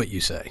 Bigfoot,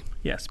 you say?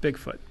 Yes,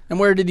 Bigfoot. And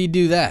where did he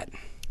do that?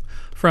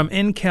 From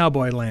In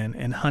Cowboy Land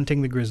in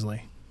Hunting the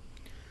Grizzly.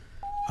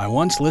 I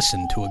once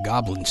listened to a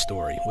goblin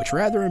story, which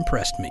rather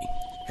impressed me.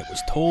 It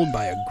was told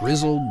by a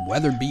grizzled,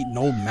 weather-beaten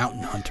old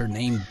mountain hunter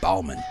named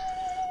Bauman,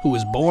 who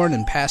was born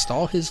and passed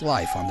all his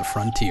life on the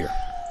frontier.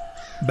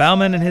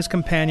 Bauman and his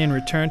companion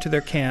returned to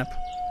their camp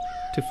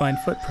to find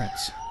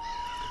footprints.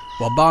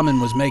 While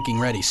Bauman was making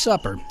ready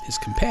supper, his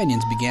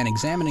companions began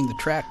examining the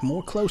track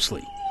more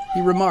closely.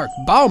 He remarked,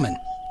 "Bauman,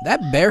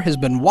 that bear has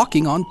been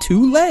walking on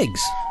 2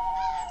 legs."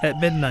 At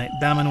midnight,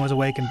 Bauman was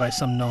awakened by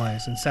some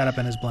noise and sat up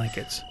in his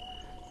blankets.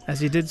 As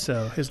he did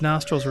so, his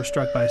nostrils were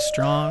struck by a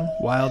strong,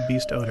 wild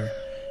beast odor,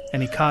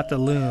 and he caught the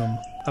loom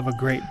of a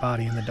great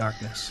body in the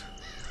darkness.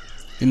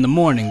 In the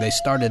morning, they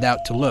started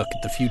out to look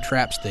at the few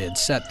traps they had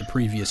set the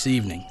previous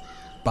evening.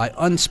 By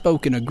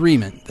unspoken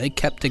agreement, they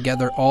kept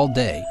together all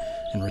day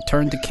and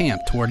returned to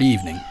camp toward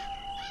evening.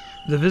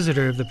 The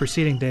visitor of the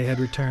preceding day had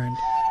returned,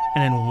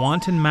 and in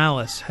wanton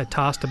malice had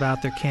tossed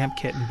about their camp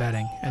kit and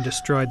bedding and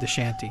destroyed the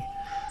shanty.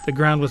 The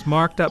ground was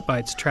marked up by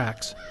its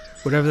tracks.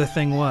 Whatever the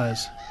thing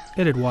was,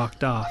 it had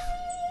walked off,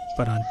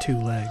 but on 2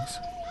 legs.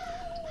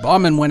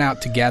 Bauman went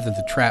out to gather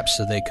the traps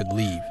so they could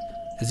leave.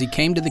 As he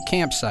came to the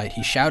campsite,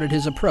 he shouted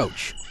his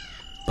approach,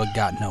 but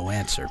got no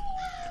answer.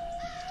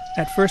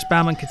 At first,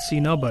 Bauman could see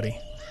nobody,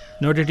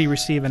 nor did he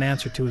receive an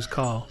answer to his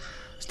call.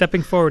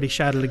 Stepping forward, he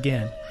shouted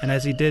again, and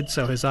as he did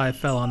so, his eye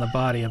fell on the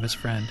body of his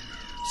friend,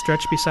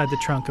 stretched beside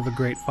the trunk of a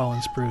great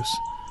fallen spruce.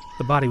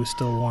 The body was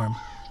still warm,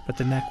 but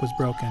the neck was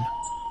broken,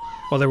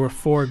 while there were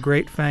 4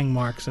 great fang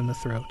marks in the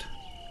throat.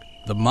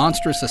 The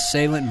monstrous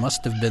assailant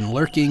must have been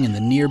lurking in the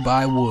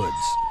nearby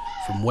woods,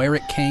 from where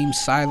it came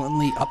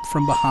silently up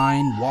from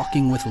behind,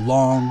 walking with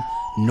long,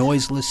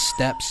 noiseless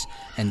steps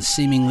and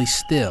seemingly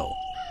still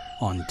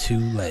on 2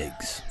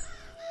 legs.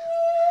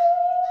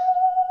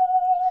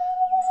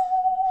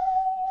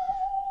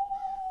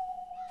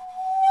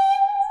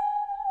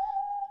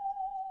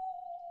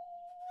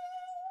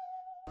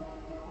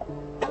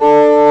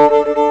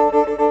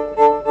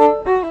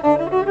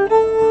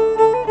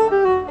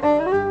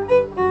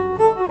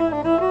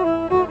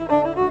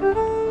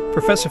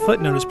 Professor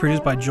Footnote is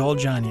produced by Joel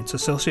Janians,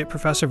 Associate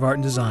Professor of Art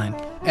and Design.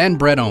 And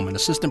Brett Oman,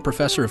 Assistant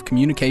Professor of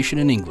Communication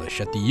and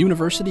English at the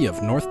University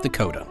of North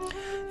Dakota.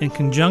 In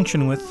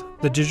conjunction with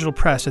the Digital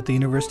Press at the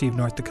University of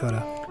North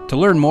Dakota. To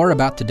learn more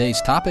about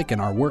today's topic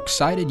and our work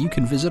cited, you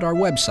can visit our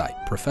website,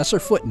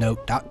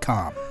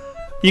 ProfessorFootnote.com.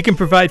 You can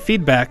provide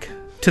feedback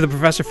to the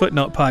Professor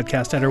Footnote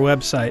podcast at our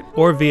website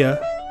or via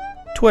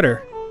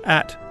Twitter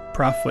at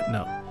Prof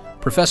Footnote.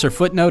 Professor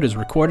Footnote is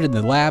recorded in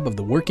the lab of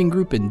the Working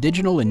Group in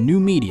Digital and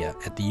New Media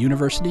at the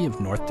University of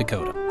North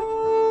Dakota.